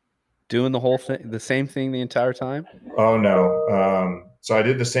Doing the whole thing, the same thing the entire time? Oh no. So I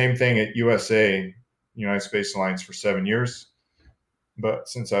did the same thing at USA, United Space Alliance, for 7 years. But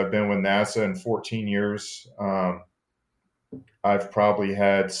since I've been with NASA in 14 years, I've probably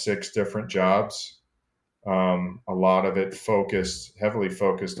had 6 different jobs. A lot of it heavily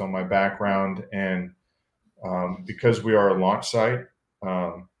focused on my background, and because we are a launch site,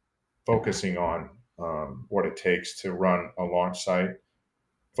 focusing on what it takes to run a launch site,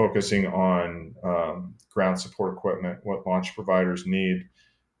 focusing on ground support equipment, what launch providers need,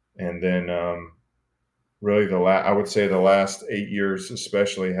 and then really I would say the last 8 years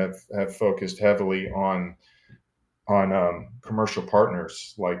especially have focused heavily on commercial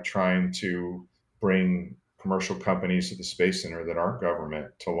partners, like trying to bring commercial companies to the Space Center that aren't government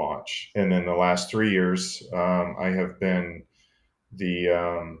to launch. And then the last 3 years, I have been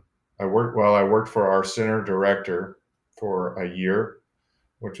I worked for our center director for a year,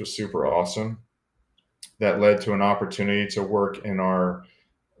 which was super awesome. That led to an opportunity to work in our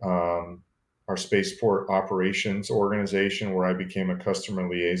spaceport operations organization, where I became a customer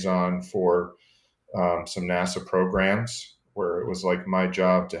liaison for some NASA programs, where it was like my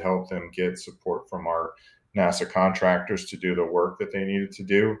job to help them get support from our NASA contractors to do the work that they needed to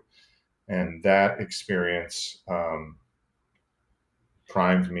do. And that experience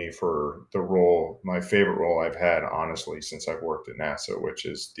primed me for the role, my favorite role I've had, honestly, since I've worked at NASA, which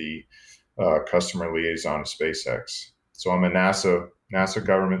is the customer liaison of SpaceX. So I'm a NASA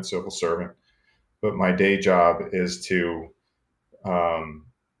government civil servant, but my day job is to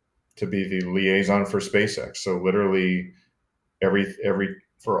be the liaison for SpaceX. So literally every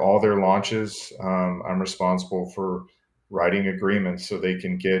for all their launches, I'm responsible for writing agreements so they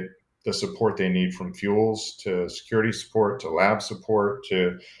can get the support they need, from fuels to security support to lab support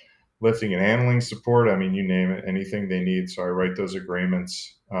to lifting and handling support. I mean, you name it, anything they need. So I write those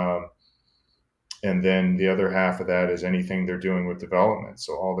agreements. And then the other half of that is anything they're doing with development.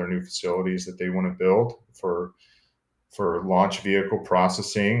 So all their new facilities that they want to build for launch vehicle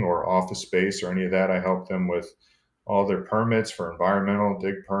processing or office space or any of that, I help them with all their permits for environmental,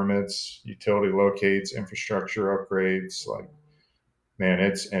 dig permits, utility locates, infrastructure upgrades. Like, man,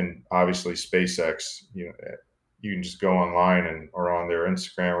 and obviously SpaceX, you can just go online or on their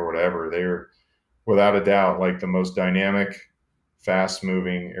Instagram or whatever. They're without a doubt like the most dynamic, fast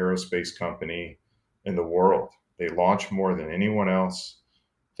moving aerospace company in the world. They launch more than anyone else.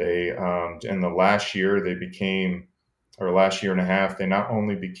 They, in the last year, last year and a half, they not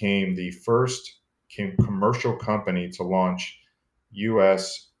only became the first commercial company to launch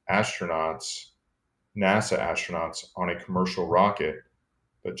U.S. astronauts, NASA astronauts, on a commercial rocket,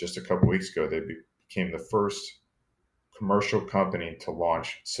 but just a couple weeks ago, they became the first commercial company to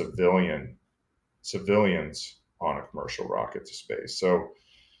launch civilian civilians on a commercial rocket to space. So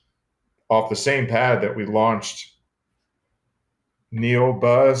off the same pad that we launched Neil,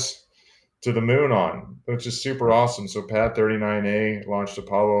 Buzz to the moon on, which is super awesome. So Pad 39A launched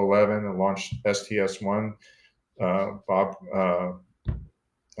Apollo 11 and launched STS-1.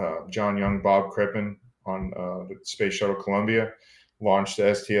 John Young, Bob Crippen on the Space Shuttle Columbia launched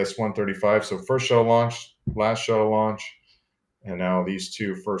the STS-135. So first shuttle launch, last shuttle launch, and now these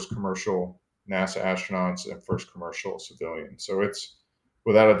two first commercial NASA astronauts and first commercial civilians. So it's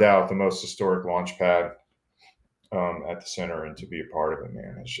without a doubt the most historic launch pad at the center, and to be a part of it,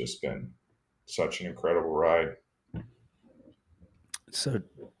 man, it's just been such an incredible ride. So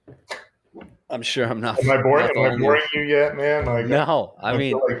I'm sure I'm not. Am I boring you yet, man? Like, no, I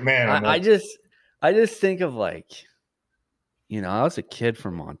mean, like, man, I just think of like, I was a kid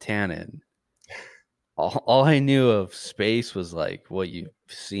from Montana, and all I knew of space was like what you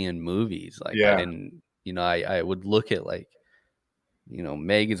see in movies. Like, I didn't, I would look at like,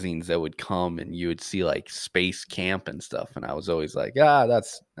 magazines that would come and you would see like space camp and stuff. And I was always like,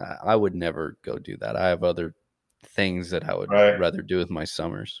 I would never go do that. I have other things that I would rather do with my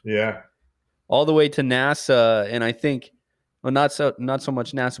summers. Yeah. All the way to NASA. And I think, well, not so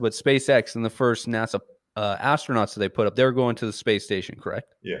much NASA, but SpaceX and the first NASA astronauts that they put up, they were going to the space station,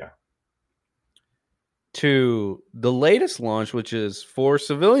 correct? Yeah. To the latest launch, which is 4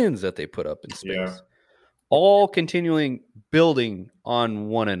 civilians that they put up in space. Yeah. All continuing building on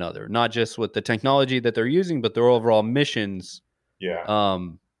one another, not just with the technology that they're using, but their overall missions. Yeah.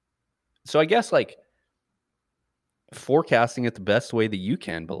 So I guess like forecasting it the best way that you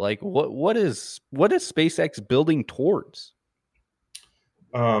can, but like what is SpaceX building towards?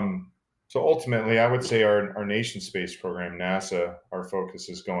 So ultimately, I would say our nation's space program, NASA, our focus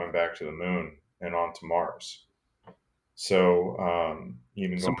is going back to the moon and on to Mars. So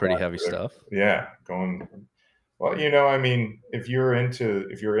even some pretty heavy stuff. Yeah, going. Well, I mean, if you're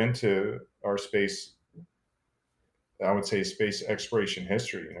into our space, I would say space exploration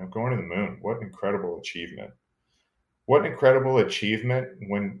history. Going to the moon, what an incredible achievement! What an incredible achievement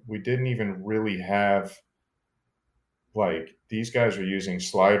when we didn't even really have, like, these guys are using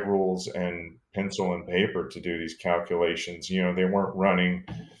slide rules and pencil and paper to do these calculations. They weren't running.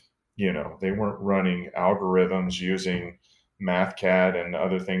 They weren't running algorithms using MathCAD and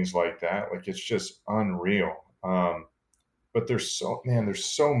other things like that. Like, it's just unreal. But there's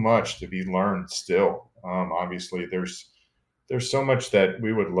so much to be learned still. Obviously, there's so much that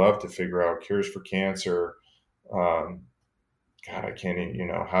we would love to figure out. Cures for cancer. God, I can't even.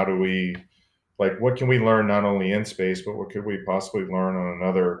 How do we? Like, what can we learn not only in space, but what could we possibly learn on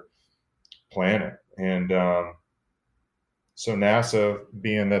another planet? And so NASA,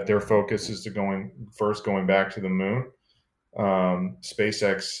 being that their focus is to going back to the moon,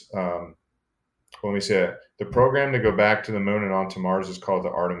 SpaceX, let me say it, the program to go back to the moon and onto Mars is called the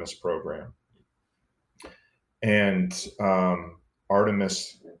Artemis program. And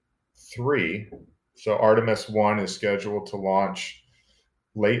Artemis 3, so Artemis 1 is scheduled to launch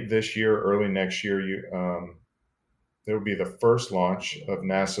late this year, early next year. It will be the first launch of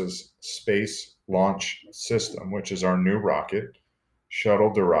NASA's Space Launch System, which is our new rocket,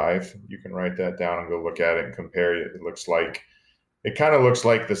 shuttle derived. You can write that down and go look at it and compare it. It kind of looks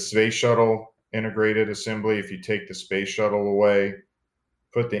like the space shuttle integrated assembly. If you take the space shuttle away,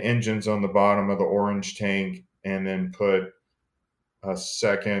 put the engines on the bottom of the orange tank, and then put a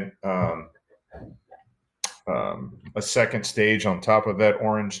second stage on top of that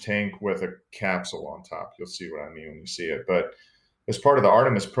orange tank with a capsule on top. You'll see what I mean when you see it. But as part of the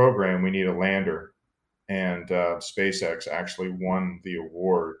Artemis program, we need a lander, and SpaceX actually won the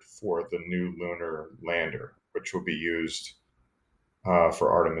award for the new lunar lander, which will be used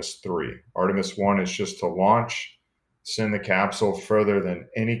for Artemis 3. Artemis 1 is just to launch, send the capsule further than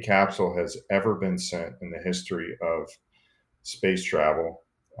any capsule has ever been sent in the history of space travel.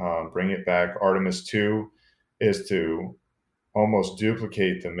 Bring it back. Artemis 2 is to almost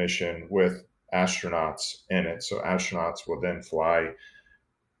duplicate the mission with astronauts in it. So astronauts will then fly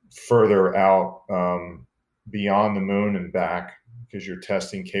further out beyond the moon and back, because you're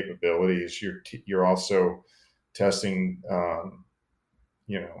testing capabilities. You're also testing,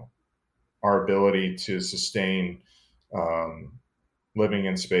 our ability to sustain living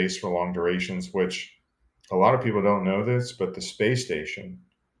in space for long durations, which a lot of people don't know this, but the space station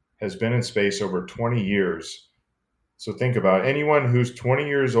has been in space over 20 years. So think about it. Anyone who's 20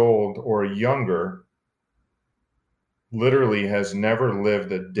 years old or younger literally has never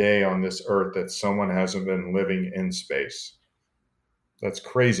lived a day on this earth that someone hasn't been living in space. That's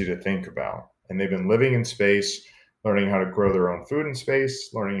crazy to think about. And they've been living in space. learning how to grow their own food in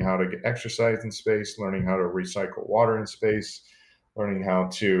space, learning how to get exercise in space, learning how to recycle water in space, learning how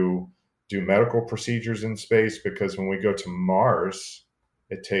to do medical procedures in space. Because when we go to Mars,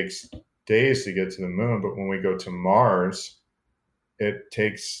 it takes days to get to the moon, but when we go to Mars, it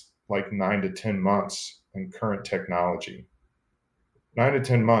takes like 9 to 10 months in current technology. 9 to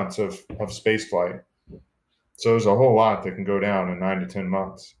 10 months of space flight. So there's a whole lot that can go down in 9 to 10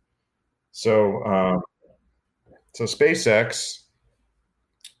 months. So so SpaceX,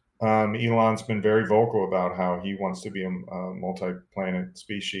 Elon's been very vocal about how he wants to be a multi-planet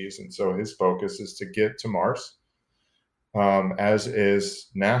species, and so his focus is to get to Mars, as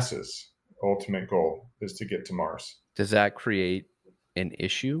is NASA's ultimate goal is to get to Mars. Does that create an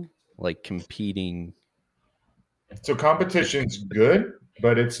issue, like competing? So competition's good,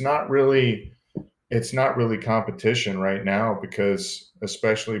 but it's not really competition right now, because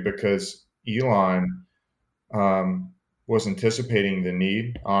especially because Elon was anticipating the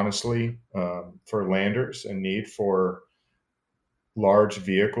need, honestly, for landers and need for large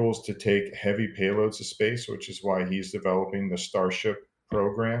vehicles to take heavy payloads to space, which is why he's developing the Starship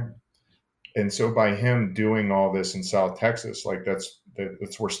program. And so by him doing all this in South Texas, like that's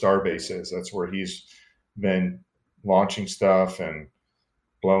where Starbase is. That's where he's been launching stuff and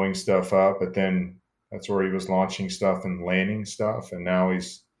blowing stuff up. But then that's where he was launching stuff and landing stuff. And now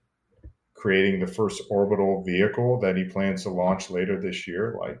he's creating the first orbital vehicle that he plans to launch later this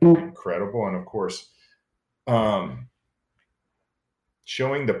year. Like, incredible. And of course,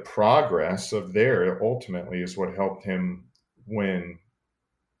 showing the progress of there ultimately is what helped him win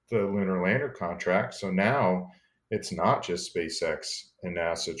the lunar lander contract. So now it's not just SpaceX and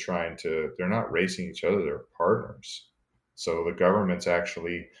NASA they're not racing each other, they're partners. So the government's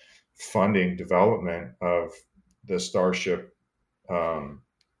actually funding development of the Starship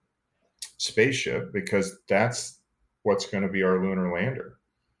spaceship, because that's what's going to be our lunar lander.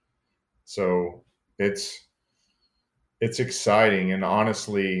 So it's exciting. And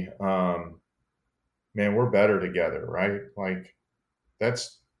honestly, man, we're better together, right? Like,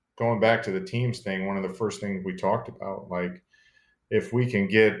 that's going back to the teams thing. One of the first things we talked about, like, if we can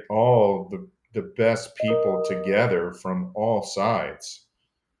get all the best people together from all sides,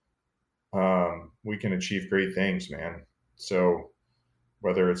 we can achieve great things, man. So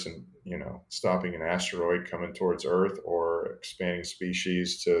whether it's stopping an asteroid coming towards Earth or expanding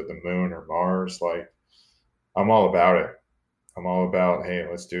species to the moon or Mars, like, I'm all about it. I'm all about, hey,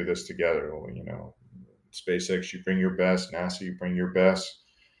 let's do this together. SpaceX, you bring your best. NASA, you bring your best.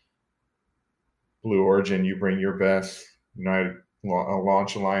 Blue Origin, you bring your best. United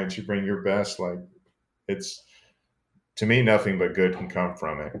Launch Alliance, you bring your best. Like, it's, to me, nothing but good can come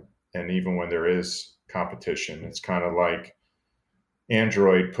from it. And even when there is competition, it's kind of like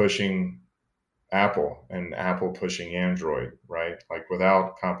Android pushing Apple and Apple pushing Android, right? Like,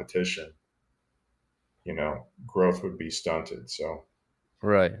 without competition, growth would be stunted. So,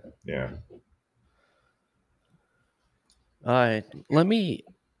 Right. yeah. All right.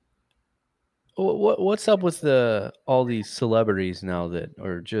 What's up with all these celebrities now that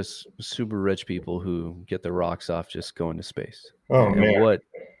are just super rich people who get their rocks off just going to space? Oh, and man.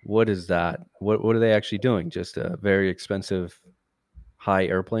 what is that? What are they actually doing? Just a very expensive high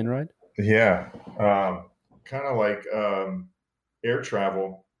airplane ride? Yeah. Kind of like air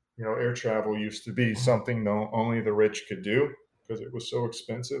travel. Air travel used to be something only the rich could do because it was so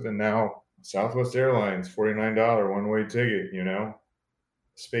expensive. And now Southwest Airlines, $49 one-way ticket,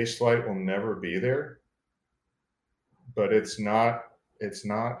 space flight will never be there, but it's not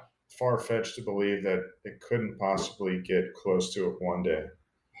far-fetched to believe that it couldn't possibly get close to it one day.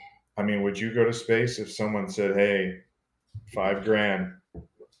 I mean, would you go to space if someone said, hey, $5,000,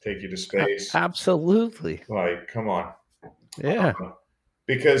 take you to space? Absolutely. Like, come on. Yeah.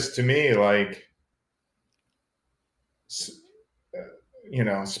 Because to me, like,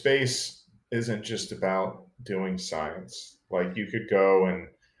 space isn't just about doing science. Like, you could go and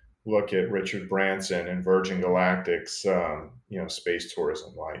look at Richard Branson and Virgin Galactic's, space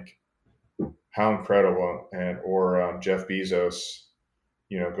tourism, like, how incredible, or Jeff Bezos,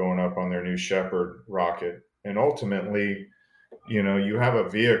 going up on their New Shepard rocket. And ultimately, you have a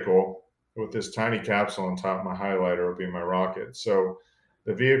vehicle with this tiny capsule on top. My highlighter will be my rocket. So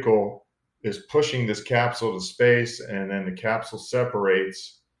the vehicle is pushing this capsule to space, and then the capsule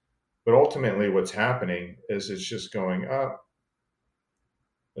separates. But ultimately what's happening is it's just going up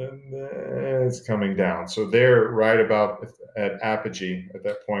and then it's coming down. So they're right about at apogee, at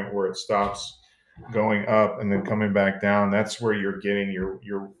that point where it stops going up and then coming back down. That's where you're getting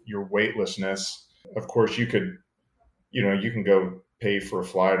your weightlessness. Of course, you can go pay for a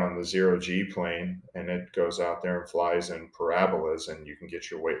flight on the zero G plane, and it goes out there and flies in parabolas, and you can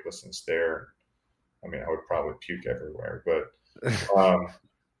get your weightlessness there. I mean, I would probably puke everywhere, but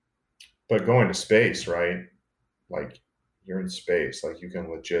going to space, right? Like you're in space, like you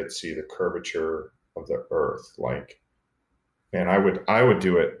can legit see the curvature of the Earth. Like, man, I would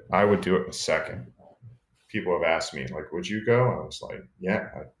do it. I would do it in a second. People have asked me, like, would you go? I was like, yeah.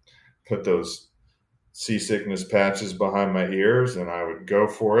 I put those seasickness patches behind my ears, and I would go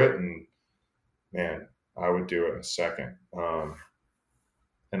for it. And man, I would do it in a second.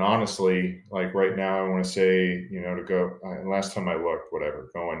 And honestly, like right now, I want to say, to go. Last time I looked, whatever,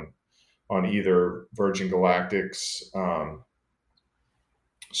 going on either Virgin Galactic's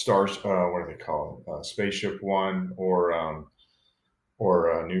Stars, what do they call it? Spaceship One or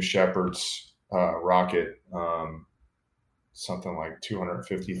New Shepard's rocket, something like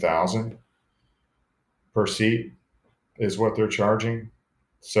 250,000 per seat is what they're charging.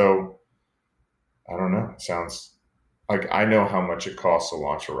 So I don't know. It sounds like I know how much it costs to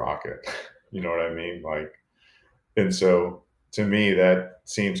launch a rocket. You know what I mean? Like, and so to me that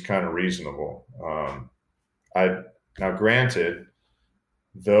seems kind of reasonable. Now granted,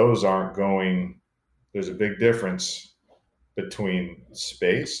 those aren't going. There's a big difference between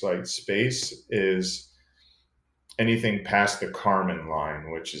space. Like space is anything past the Kármán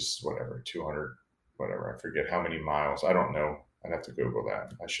line, which is whatever 200, whatever, I forget how many miles. I don't know. I'd have to Google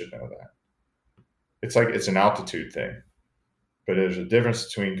that. I should know that. It's like it's an altitude thing, but there's a difference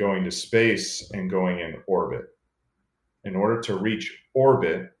between going to space and going in orbit. In order to reach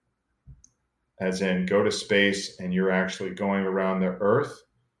orbit, as in go to space and you're actually going around the Earth,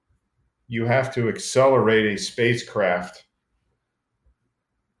 you have to accelerate a spacecraft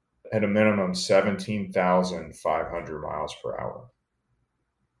at a minimum 17,500 miles per hour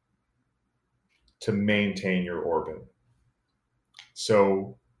to maintain your orbit.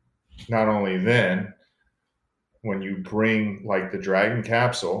 So not only then, when you bring like the Dragon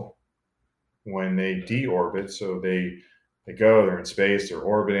capsule, when they deorbit, so they go, they're in space, they're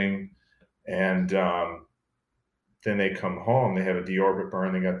orbiting, and then they come home, they have a deorbit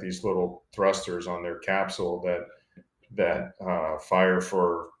burn, they got these little thrusters on their capsule that fire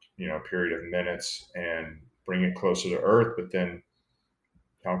for a period of minutes and bring it closer to Earth, but then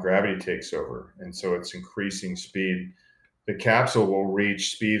how gravity takes over. And so it's increasing speed. The capsule will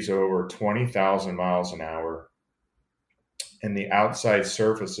reach speeds over 20,000 miles an hour. And the outside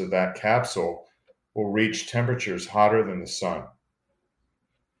surface of that capsule will reach temperatures hotter than the sun.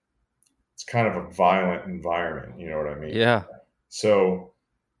 It's kind of a violent environment. You know what I mean? Yeah. So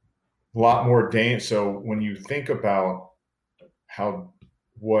a lot more dangerous. So when you think about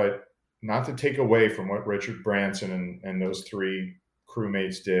not to take away from what Richard Branson and those three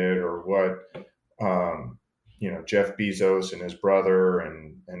crewmates did, or what Jeff Bezos and his brother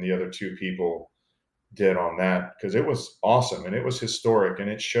and the other two people did on that, because it was awesome and it was historic, and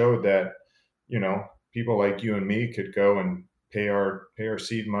it showed that people like you and me could go and pay our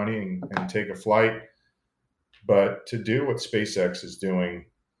seed money and take a flight. But to do what SpaceX is doing,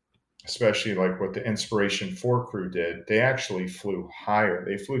 especially like what the Inspiration 4 crew did, they actually flew higher.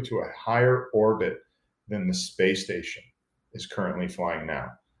 They flew to a higher orbit than the space station is currently flying now.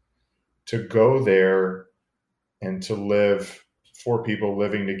 To go there and to live, 4 people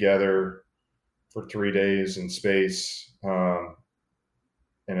living together for 3 days in space,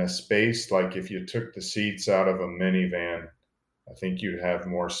 in a space, like if you took the seats out of a minivan, I think you'd have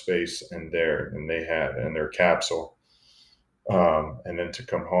more space in there than they had in their capsule. And then to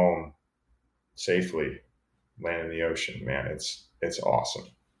come home safely, land in the ocean, man, it's awesome.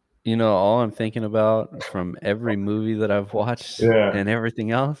 All I'm thinking about from every movie that I've watched and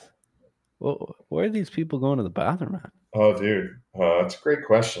everything else, well, where are these people going to the bathroom at? Oh, dude, that's a great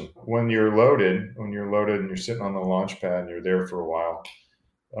question. When you're loaded and you're sitting on the launch pad and you're there for a while,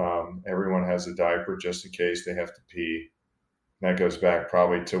 everyone has a diaper just in case they have to pee. And that goes back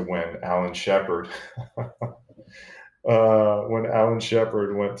probably to when Alan Shepard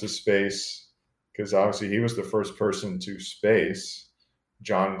went to space, because obviously he was the first person to space.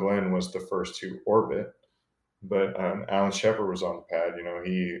 John Glenn was the first to orbit, but Alan Shepard was on the pad.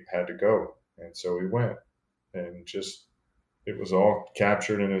 He had to go, and so he went, and it was all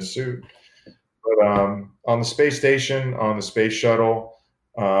captured in his suit. But on the space station, on the space shuttle,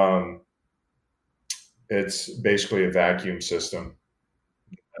 it's basically a vacuum system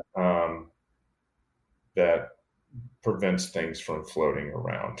that prevents things from floating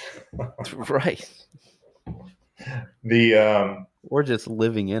around. Right. We're just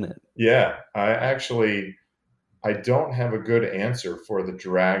living in it. Yeah, I don't have a good answer for the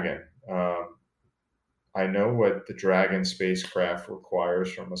Dragon. I know what the Dragon spacecraft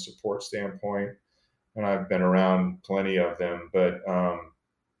requires from a support standpoint, and I've been around plenty of them. But I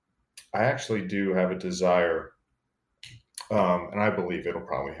actually do have a desire, and I believe it'll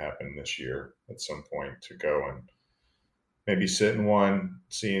probably happen this year at some point, to go and maybe sit in one,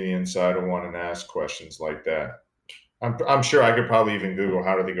 see the inside of one, and ask questions like that. I'm sure I could probably even Google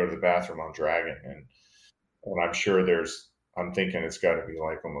how do they go to the bathroom on Dragon, and I'm sure I'm thinking it's got to be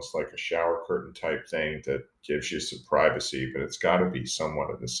like almost like a shower curtain type thing that gives you some privacy, but it's got to be somewhat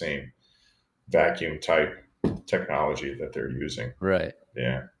of the same vacuum type technology that they're using. Right.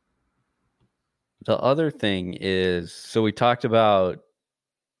 Yeah. The other thing is, so we talked about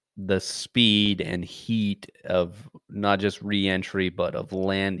the speed and heat of not just re-entry, but of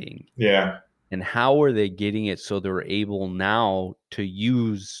landing. Yeah. And how are they getting it so they're able now to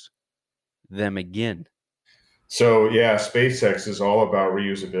use them again? So yeah, SpaceX is all about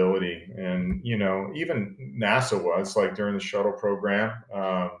reusability, and even NASA was like during the shuttle program.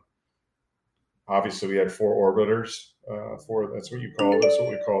 Obviously, we had four orbiters. That's what you call that's what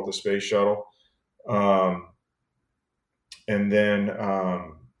we call the space shuttle, and then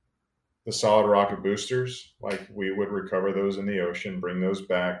the solid rocket boosters. Like we would recover those in the ocean, bring those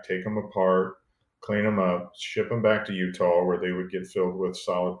back, take them apart, clean them up, ship them back to Utah, where they would get filled with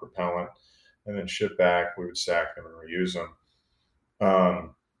solid propellant, and then ship back. We would stack them and reuse them.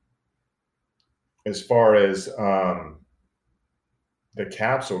 As far as the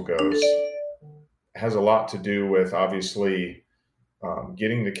capsule goes, has a lot to do with obviously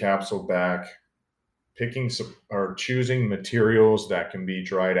getting the capsule back, picking or choosing materials that can be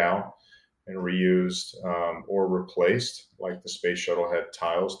dried out and reused or replaced. Like the space shuttle had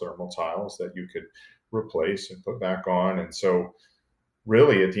tiles, thermal tiles that you could replace and put back on. And so,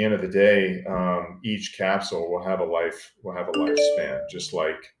 really, at the end of the day, each capsule will have a lifespan,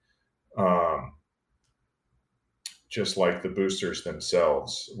 um, just like the boosters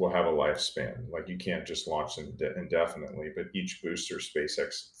themselves will have a lifespan. Like you can't just launch them indefinitely, but each booster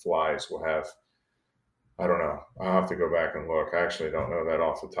SpaceX flies will have, I don't know, I'll have to go back and look. I actually don't know that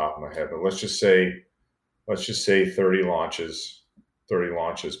off the top of my head, but let's just say 30 launches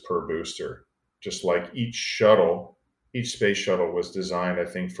per booster. Just like each space shuttle was designed, I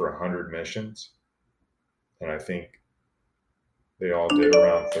think, for 100 missions. And I think they all did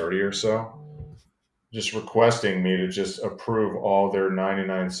around 30 or so, just requesting me to just approve all their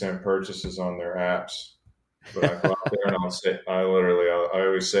 99-cent purchases on their apps. But I go out there and I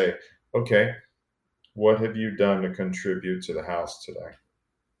always say, okay, what have you done to contribute to the house today?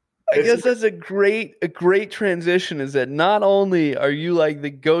 I guess that's a great transition, is that not only are you like the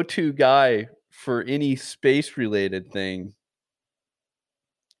go-to guy for any space related thing,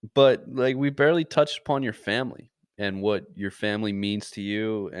 but like we barely touched upon your family and what your family means to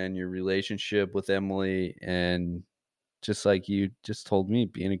you and your relationship with Emily, and just like you just told me,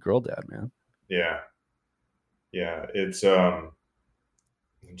 being a girl dad, man. Yeah. Yeah. It's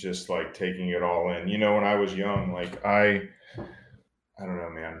just like taking it all in. When I was young, like I don't know,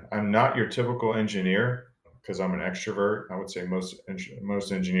 man. I'm not your typical engineer because I'm an extrovert. I would say most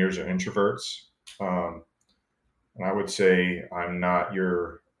engineers are introverts. Um, and I would say I'm not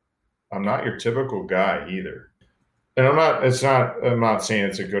your typical guy either. And I'm not saying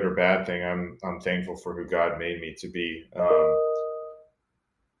it's a good or bad thing. I'm thankful for who God made me to be.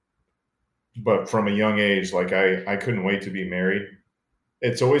 But from a young age, like I couldn't wait to be married.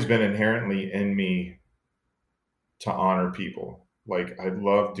 It's always been inherently in me to honor people. Like I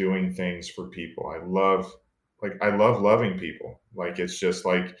love doing things for people. I love loving people. Like it's just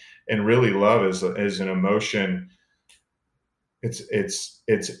like, and really love is an emotion. It's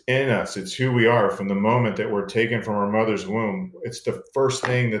in us. It's who we are from the moment that we're taken from our mother's womb. It's the first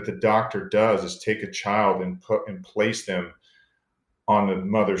thing that the doctor does is take a child and place them on the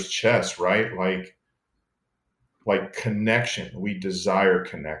mother's chest, right? Like connection. We desire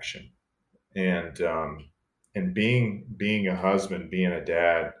connection, and being a husband, being a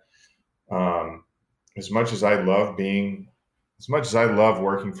dad. Um, as much as I love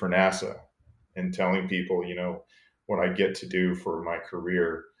working for NASA and telling people, what I get to do for my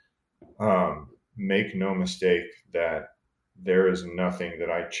career. Make no mistake that there is nothing that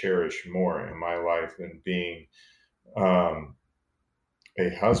I cherish more in my life than being um, a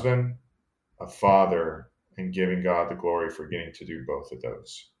husband, a father, and giving God the glory for getting to do both of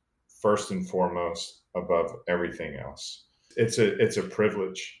those. First and foremost, above everything else. It's a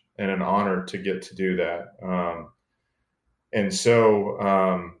privilege and an honor to get to do that. And so,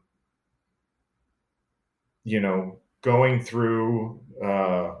 going through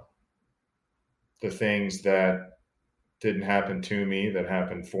the things that didn't happen to me, that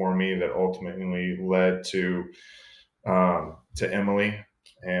happened for me, that ultimately led to Emily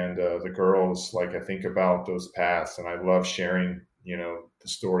and the girls. Like, I think about those paths, and I love sharing, the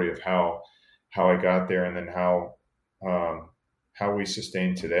story of how I got there, and then how we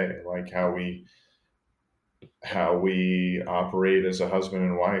sustain today, like how we operate as a husband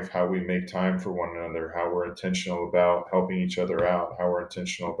and wife, how we make time for one another, how we're intentional about helping each other out, how we're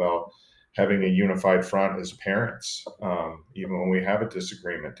intentional about having a unified front as parents, even when we have a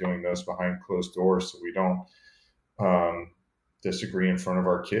disagreement, doing those behind closed doors so we don't disagree in front of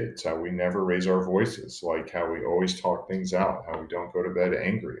our kids, how we never raise our voices, like how we always talk things out, how we don't go to bed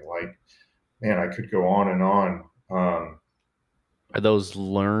angry. Like, man, I could go on and on. Are those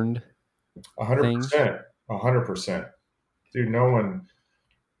learned 100%, 100%. Dude,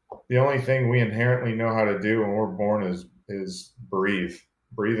 the only thing we inherently know how to do when we're born is breathe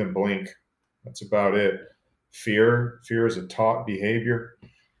and blink. That's about it. Fear is a taught behavior.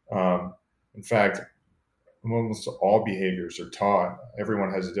 In fact, almost all behaviors are taught.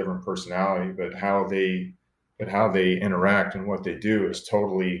 Everyone has a different personality, but how they interact and what they do is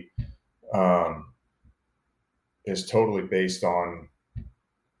totally based on,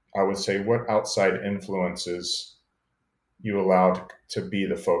 I would say, what outside influences you allow to be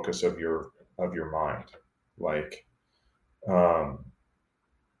the focus of your mind. Like,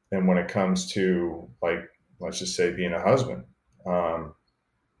 and when it comes to, like, let's just say being a husband,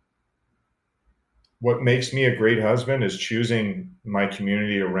 what makes me a great husband is choosing my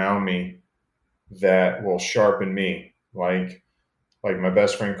community around me that will sharpen me. Like my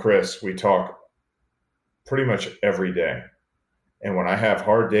best friend Chris, we talk pretty much every day. And when I have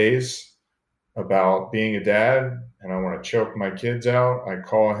hard days about being a dad and I want to choke my kids out, I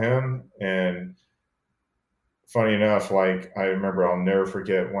call him. And funny enough, like, I remember, I'll never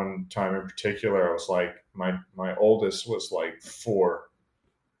forget one time in particular, I was like, my oldest was like 4.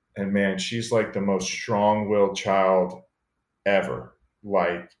 And man, she's like the most strong-willed child ever.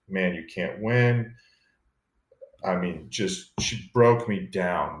 Like, man, you can't win. I mean, just, she broke me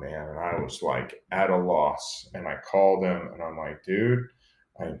down, man. And I was like at a loss. And I called him and I'm like, dude,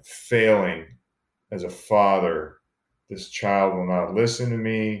 I'm failing as a father. This child will not listen to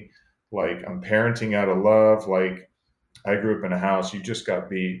me. Like, I'm parenting out of love. Like, I grew up in a house, you just got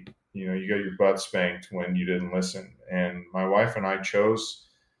beat. You got your butt spanked when you didn't listen. And my wife and I chose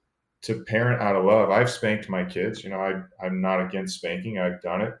to parent out of love. I've spanked my kids. I'm not against spanking. I've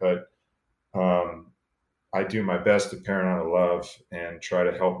done it, but I do my best to parent out of love and try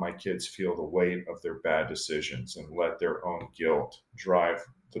to help my kids feel the weight of their bad decisions and let their own guilt drive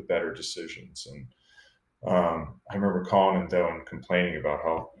the better decisions. And I remember calling him, though, and complaining about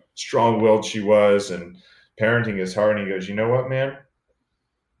how strong-willed she was and parenting is hard. And he goes, you know what, man?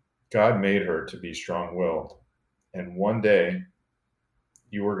 God made her to be strong-willed. And one day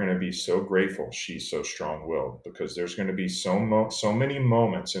you are going to be so grateful she's so strong-willed, because there's going to be so many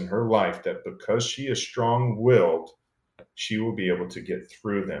moments in her life that because she is strong-willed, she will be able to get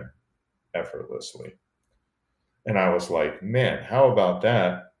through them effortlessly. And I was like, man, how about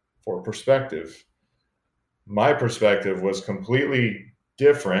that for perspective? My perspective was completely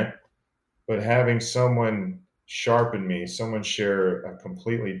different, but having someone sharpen me, someone share a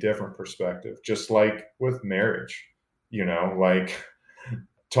completely different perspective, just like with marriage, like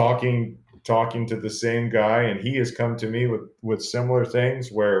talking to the same guy, and he has come to me with similar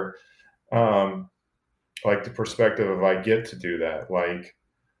things where, like, the perspective of, I get to do that. Like,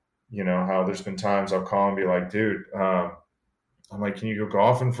 how there's been times I'll call and be like, dude, I'm like, can you go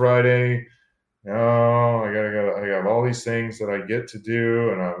golfing Friday? No, I gotta go. I have all these things that I get to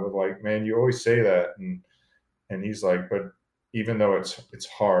do. And I was like, man, you always say that. And he's like, but even though it's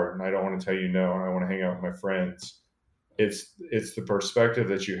hard and I don't want to tell you no, and I want to hang out with my friends, it's the perspective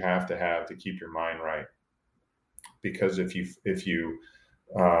that you have to keep your mind right. Because if you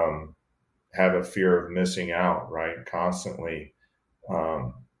have a fear of missing out, right, constantly,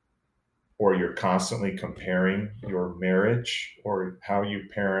 or you're constantly comparing your marriage or how you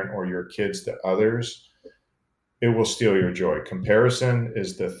parent or your kids to others, it will steal your joy. Comparison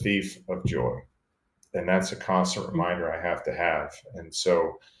is the thief of joy. And that's a constant reminder I have to have. And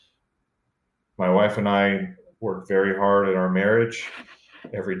so my wife and I work very hard at our marriage.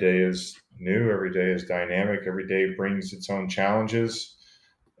 Every day is new. Every day is dynamic. Every day brings its own challenges.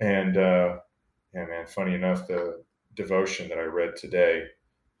 And, man, funny enough, the devotion that I read today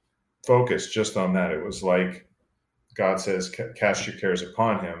focused just on that. It was like, God says, cast your cares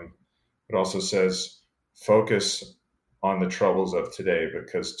upon him. It also says, focus on the troubles of today,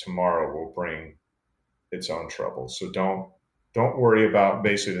 because tomorrow will bring its own troubles. So don't Don't worry about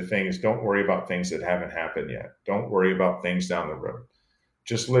basically the things, don't worry about things that haven't happened yet. Don't worry about things down the road.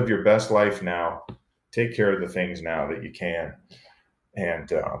 Just live your best life now. Take care of the things now that you can,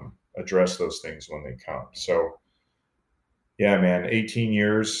 and address those things when they come. So, yeah, man, 18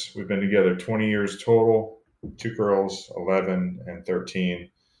 years. We've been together 20 years total. Two girls, 11 and 13.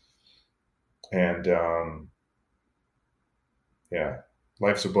 And yeah,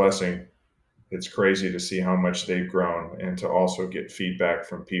 life's a blessing. It's crazy to see how much they've grown and to also get feedback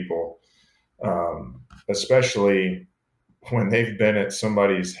from people, especially when they've been at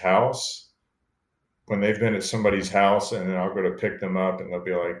somebody's house. When they've been at somebody's house, and then I'll go to pick them up, and they'll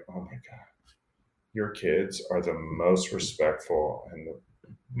be like, "Oh my God, your kids are the most respectful and the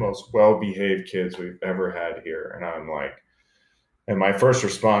most well-behaved kids we've ever had here." And I'm like, and my first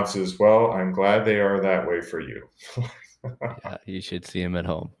response is, "Well, I'm glad they are that way for you." Yeah, you should see him at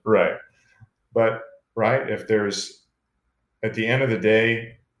home. Right. But, right, if there's, at the end of the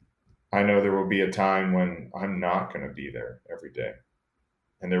day, I know there will be a time when I'm not going to be there every day.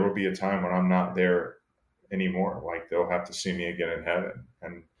 And there will be a time when I'm not there anymore. Like, they'll have to see me again in heaven.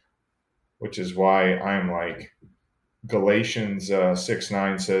 And which is why I'm like, Galatians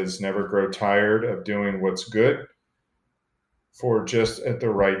 6:9 says, never grow tired of doing what's good, for just at the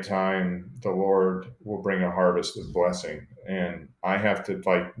right time, the Lord will bring a harvest of blessing. And I have to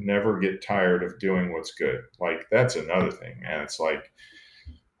like never get tired of doing what's good. Like, that's another thing, man. It's like,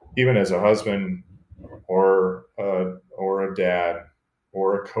 even as a husband or a dad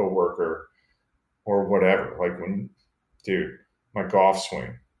or a coworker or whatever, like when, dude, my golf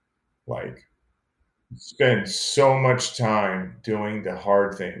swing, like, spend so much time doing the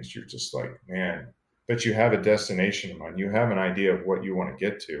hard things. You're just like, man, but you have a destination in mind. You have an idea of what you want to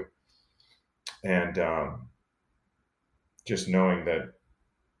get to. And just knowing that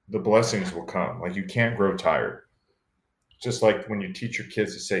the blessings will come. Like, you can't grow tired. Just like when you teach your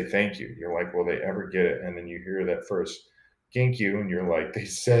kids to say thank you, you're like, will they ever get it? And then you hear that first thank you, and you're like, they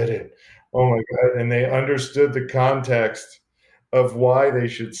said it. Oh my God. And they understood the context of why they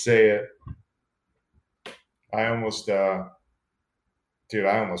should say it. I almost, dude,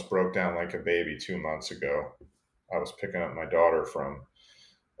 I almost broke down like a baby 2 months ago. I was picking up my daughter from,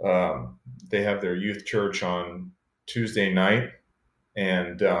 they have their youth church on Tuesday night.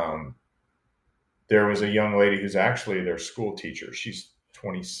 And there was a young lady who's actually their school teacher. She's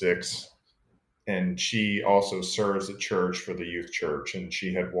 26. And she also serves at church for the youth church. And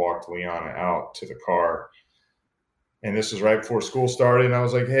she had walked Liana out to the car. And this was right before school started. And I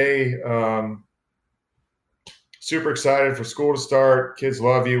was like, hey, super excited for school to start. Kids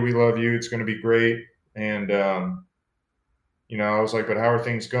love you. We love you. It's going to be great. And, you know, I was like, but how are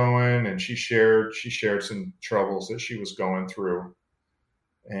things going? And she shared some troubles that she was going through.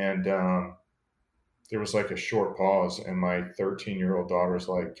 And there was like a short pause. And my 13-year-old daughter was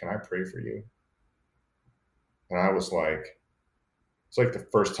like, can I pray for you? And I was like, it's like the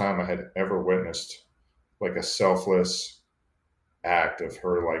first time I had ever witnessed like a selfless act of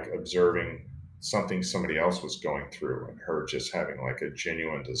her, like observing something somebody else was going through and her just having like a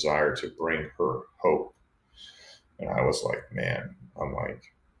genuine desire to bring her hope. And I was like, man, I'm like,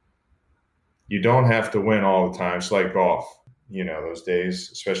 you don't have to win all the time. It's like golf, you know, those days,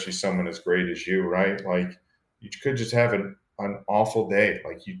 especially someone as great as you, right? Like, you could just have an awful day.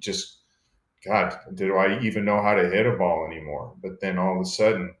 Like, you just, God, do I even know how to hit a ball anymore? But then all of a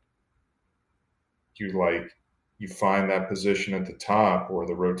sudden, you find that position at the top or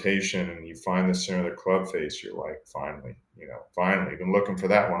the rotation, and you find the center of the club face. You're like, finally, been looking for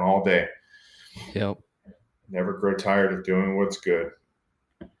that one all day. Yep. Never grow tired of doing what's good,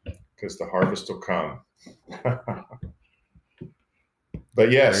 because the harvest will come. But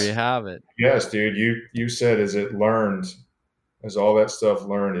yes, there you have it. Yes, dude, you said, is it learned? Is all that stuff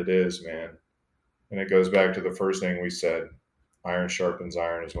learned? It is, man. And it goes back to the first thing we said: iron sharpens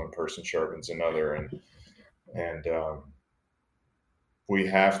iron as one person sharpens another. And we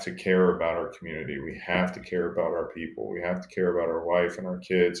have to care about our community. We have to care about our people. We have to care about our wife and our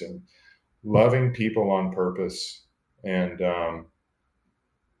kids, and loving people on purpose. And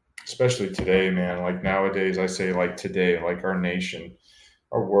especially today, man, like nowadays, I say like today, like our nation,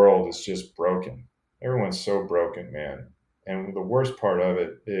 our world is just broken. Everyone's so broken, man. And the worst part of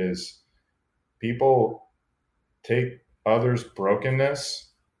it is people take others' brokenness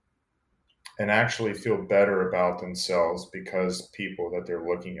and actually feel better about themselves because people that they're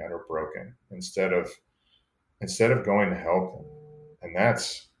looking at are broken, instead of going to help them. And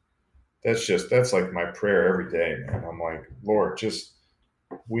that's like my prayer every day, man. I'm like, Lord,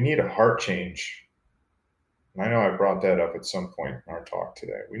 we need a heart change. And I know I brought that up at some point in our talk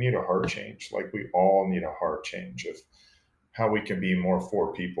today. We need a heart change. Like, we all need a heart change of how we can be more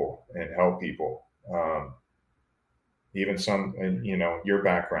for people and help people. Even some, your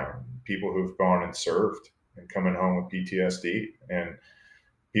background, people who've gone and served and coming home with PTSD, and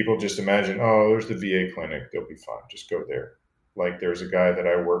people just imagine, oh, there's the VA clinic, they'll be fine, just go there. Like there's a guy that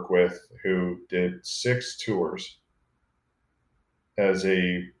I work with who did 6 tours as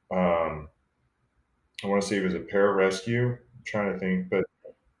a, I want to say he was a pararescue. I'm trying to think, but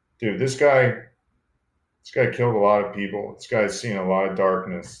dude, this guy killed a lot of people. This guy's seen a lot of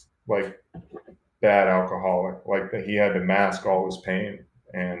darkness, like bad alcoholic, like that he had to mask all his pain.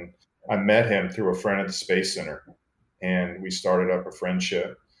 And I met him through a friend at the Space Center, and we started up a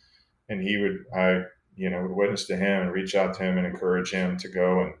friendship. And would witness to him and reach out to him and encourage him to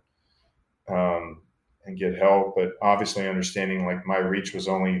go and get help. But obviously understanding like my reach was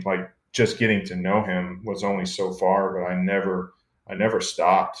only like just getting to know him was only so far, but I never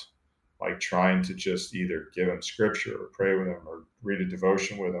stopped like trying to just either give him scripture or pray with him or read a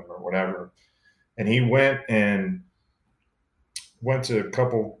devotion with him or whatever. And he went to a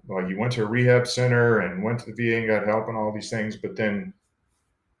couple, like he went to a rehab center and went to the VA and got help and all these things. But then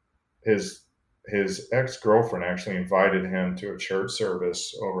his ex-girlfriend actually invited him to a church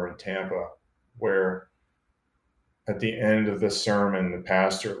service over in Tampa, where at the end of the sermon, the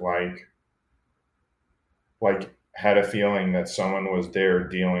pastor like had a feeling that someone was there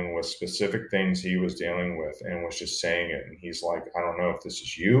dealing with specific things he was dealing with and was just saying it. And he's like, I don't know if this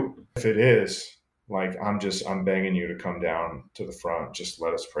is you. If it is, like, I'm begging you to come down to the front. Just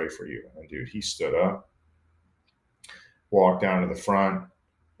let us pray for you. And dude, he stood up, walked down to the front,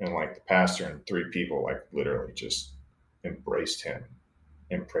 and like the pastor and 3 people, like literally just embraced him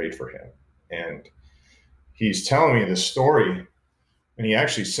and prayed for him. And he's telling me this story, and he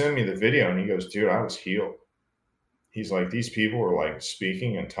actually sent me the video, and he goes, dude, I was healed. He's like, these people were like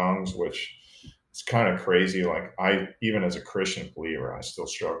speaking in tongues, which it's kind of crazy. Like even as a Christian believer, I still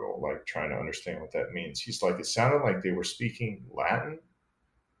struggle like trying to understand what that means. He's like, it sounded like they were speaking Latin,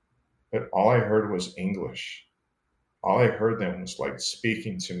 but all I heard was English. All I heard them was like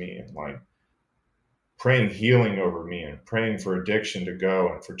speaking to me and like praying healing over me and praying for addiction to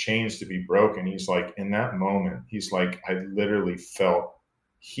go and for chains to be broken. He's like, in that moment, he's like, I literally felt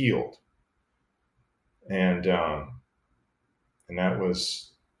healed. And that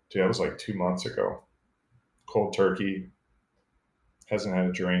was like 2 months ago. Cold turkey, hasn't had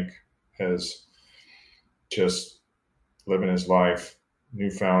a drink, has just living his life,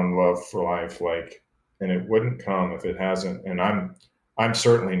 newfound love for life, like, and it wouldn't come if it hasn't. And I'm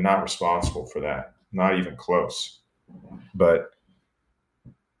certainly not responsible for that, not even close. But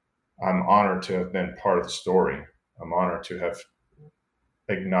I'm honored to have been part of the story. I'm honored to have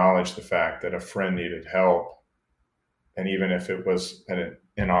acknowledged the fact that a friend needed help. And even if it was at an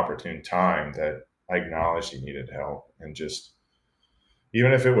inopportune time, that I acknowledged he needed help. And just,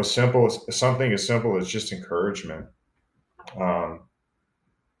 even if it was something as simple as just encouragement,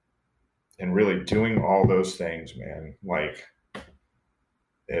 and really doing all those things, man, like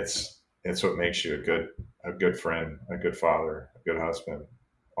it's what makes you a good friend, a good father, a good husband,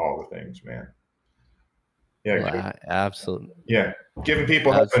 all the things, man. Yeah. Well, absolutely. Yeah. Giving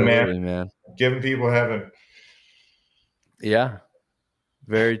people heaven, man. Giving people heaven. Yeah.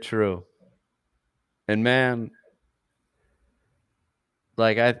 Very true. And man,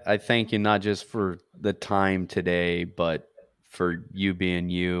 like I thank you not just for the time today, but for you being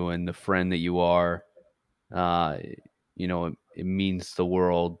you and the friend that you are. It means the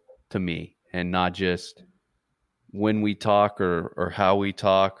world to me, and not just when we talk or how we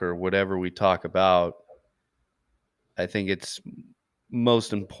talk or whatever we talk about. I think it's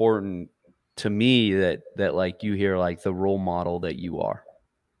most important to me that like you hear like the role model that you are.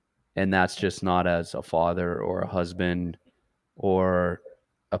 And that's just not as a father or a husband or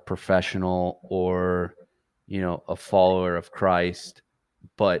a professional or, a follower of Christ,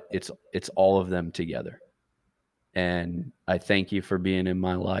 but it's all of them together. And I thank you for being in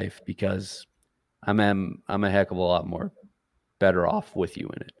my life, because I'm a heck of a lot more better off with you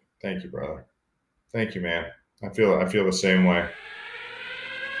in it. Thank you, brother. Thank you, man. I feel the same way.